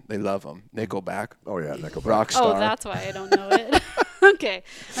band. They love them. Nickelback. Oh, yeah, Nickelback. Rockstar. Oh, that's why I don't know it. Okay,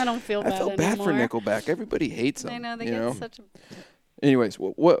 I don't feel bad I felt anymore. bad for Nickelback. Everybody hates them. I know they you get know? such a. Anyways,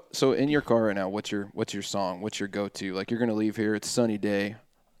 what? So in your car right now, what's your song? What's your go-to? Like you're gonna leave here. It's a sunny day.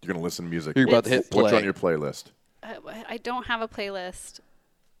 You're going to listen to music. You're about to hit play. What's on your playlist? I don't have a playlist.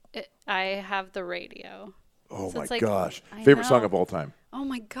 I have the radio. Oh, So my it's like- gosh. I Favorite song know. of all time? Oh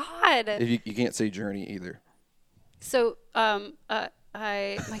my god. If you can't say Journey either. So my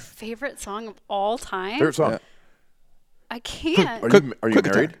favorite song of all time. Favorite song? Yeah. I can't. Are you quick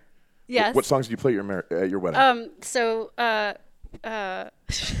married? attack. Yes. What songs do you play at your wedding? So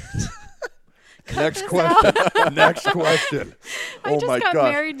Next question. Next question. I Oh just my got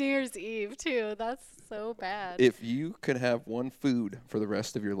gosh. married New Year's Eve too. That's so bad. If you could have one food for the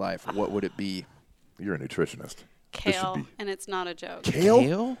rest of your life, what would it be? You're a nutritionist. Kale, be- and it's not a joke.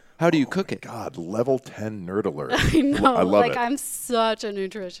 Kale? How do you cook it? God, level 10 nerd alert. I know. I love like it. I'm such a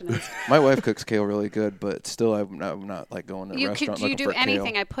nutritionist. My wife cooks kale really good, but still, I'm not like going to a You restaurant you looking do for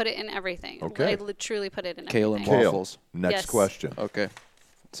anything. kale. I put it in everything. Okay. I truly put it in Kale and everything. Kale. waffles. Next Yes. question. Okay.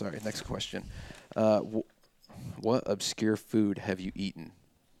 Sorry. Next question. What obscure food have you eaten?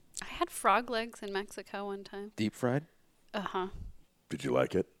 I had frog legs in Mexico one time. Deep fried? Uh-huh. Did you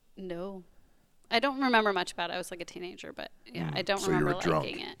like it? No. I don't remember much about it. I was like a teenager, but yeah, I don't so you remember were drunk.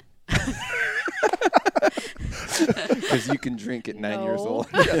 liking it. Because you can drink at 9 years No. old.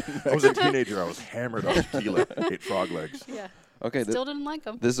 I was a teenager. I was hammered on tequila. Ate frog legs. Yeah. Okay. Still didn't like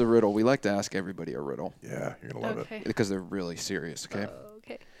them. This is a riddle. We like to ask everybody a riddle Yeah, you're going to love it. Okay. because they're really serious. Okay.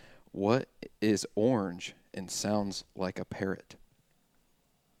 Okay. What is orange and sounds like a parrot?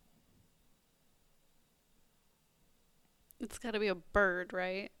 It's got to be a bird,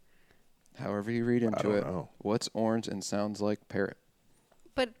 right? However you read into don't it. know. What's orange and sounds like parrot?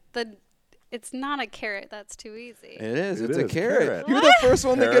 But it's not a carrot. That's too easy. It is. It It's is, a carrot. carrot. You're the first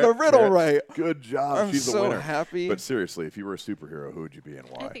one to get a Parrot, riddle parrot. right. Good job. I'm She's the so winner. happy. But seriously, if you were a superhero, who would you be and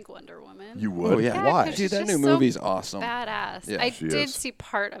why? I think Wonder Woman. You would? Oh, yeah. Yeah, Why? 'cause Dude, she's that new just so movie's awesome. Badass. Yeah, I she did is. see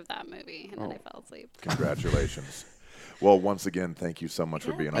part of that movie, and then Oh. I fell asleep. Congratulations. Well, once again, thank you so much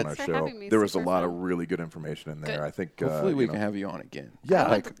for Yeah, being on our thanks for show. having me. There was a Super lot of fun. really good information in there. Good. I think Hopefully we you can know, have you on again. Yeah, I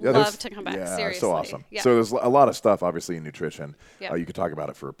like would yeah, love there's- to come back. Yeah, Seriously. so awesome. Yeah. So there's a lot of stuff, obviously, in nutrition. Yeah. You could talk about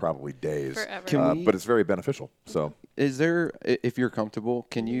it for probably days. Forever. Can we- but it's very beneficial. So Is there, if you're comfortable,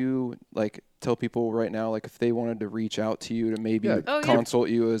 can you like tell people right now, like if they wanted to reach out to you to maybe consult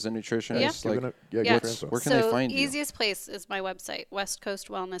you as a nutritionist, where can they find you? Easiest place is my website,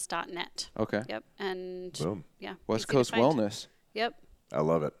 westcoastwellness.net. Okay. Yep. And boom. Yeah. West Coast Wellness. Yep. I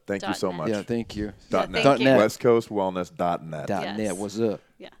love it. Thank you so much. Yeah, thank you. .net. Thank you. Westcoastwellness.net. .net. What's up?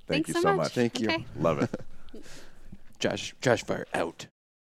 Yeah. Thank Thanks you so much. much. Thank you. Okay. Love it. Josh Fire out.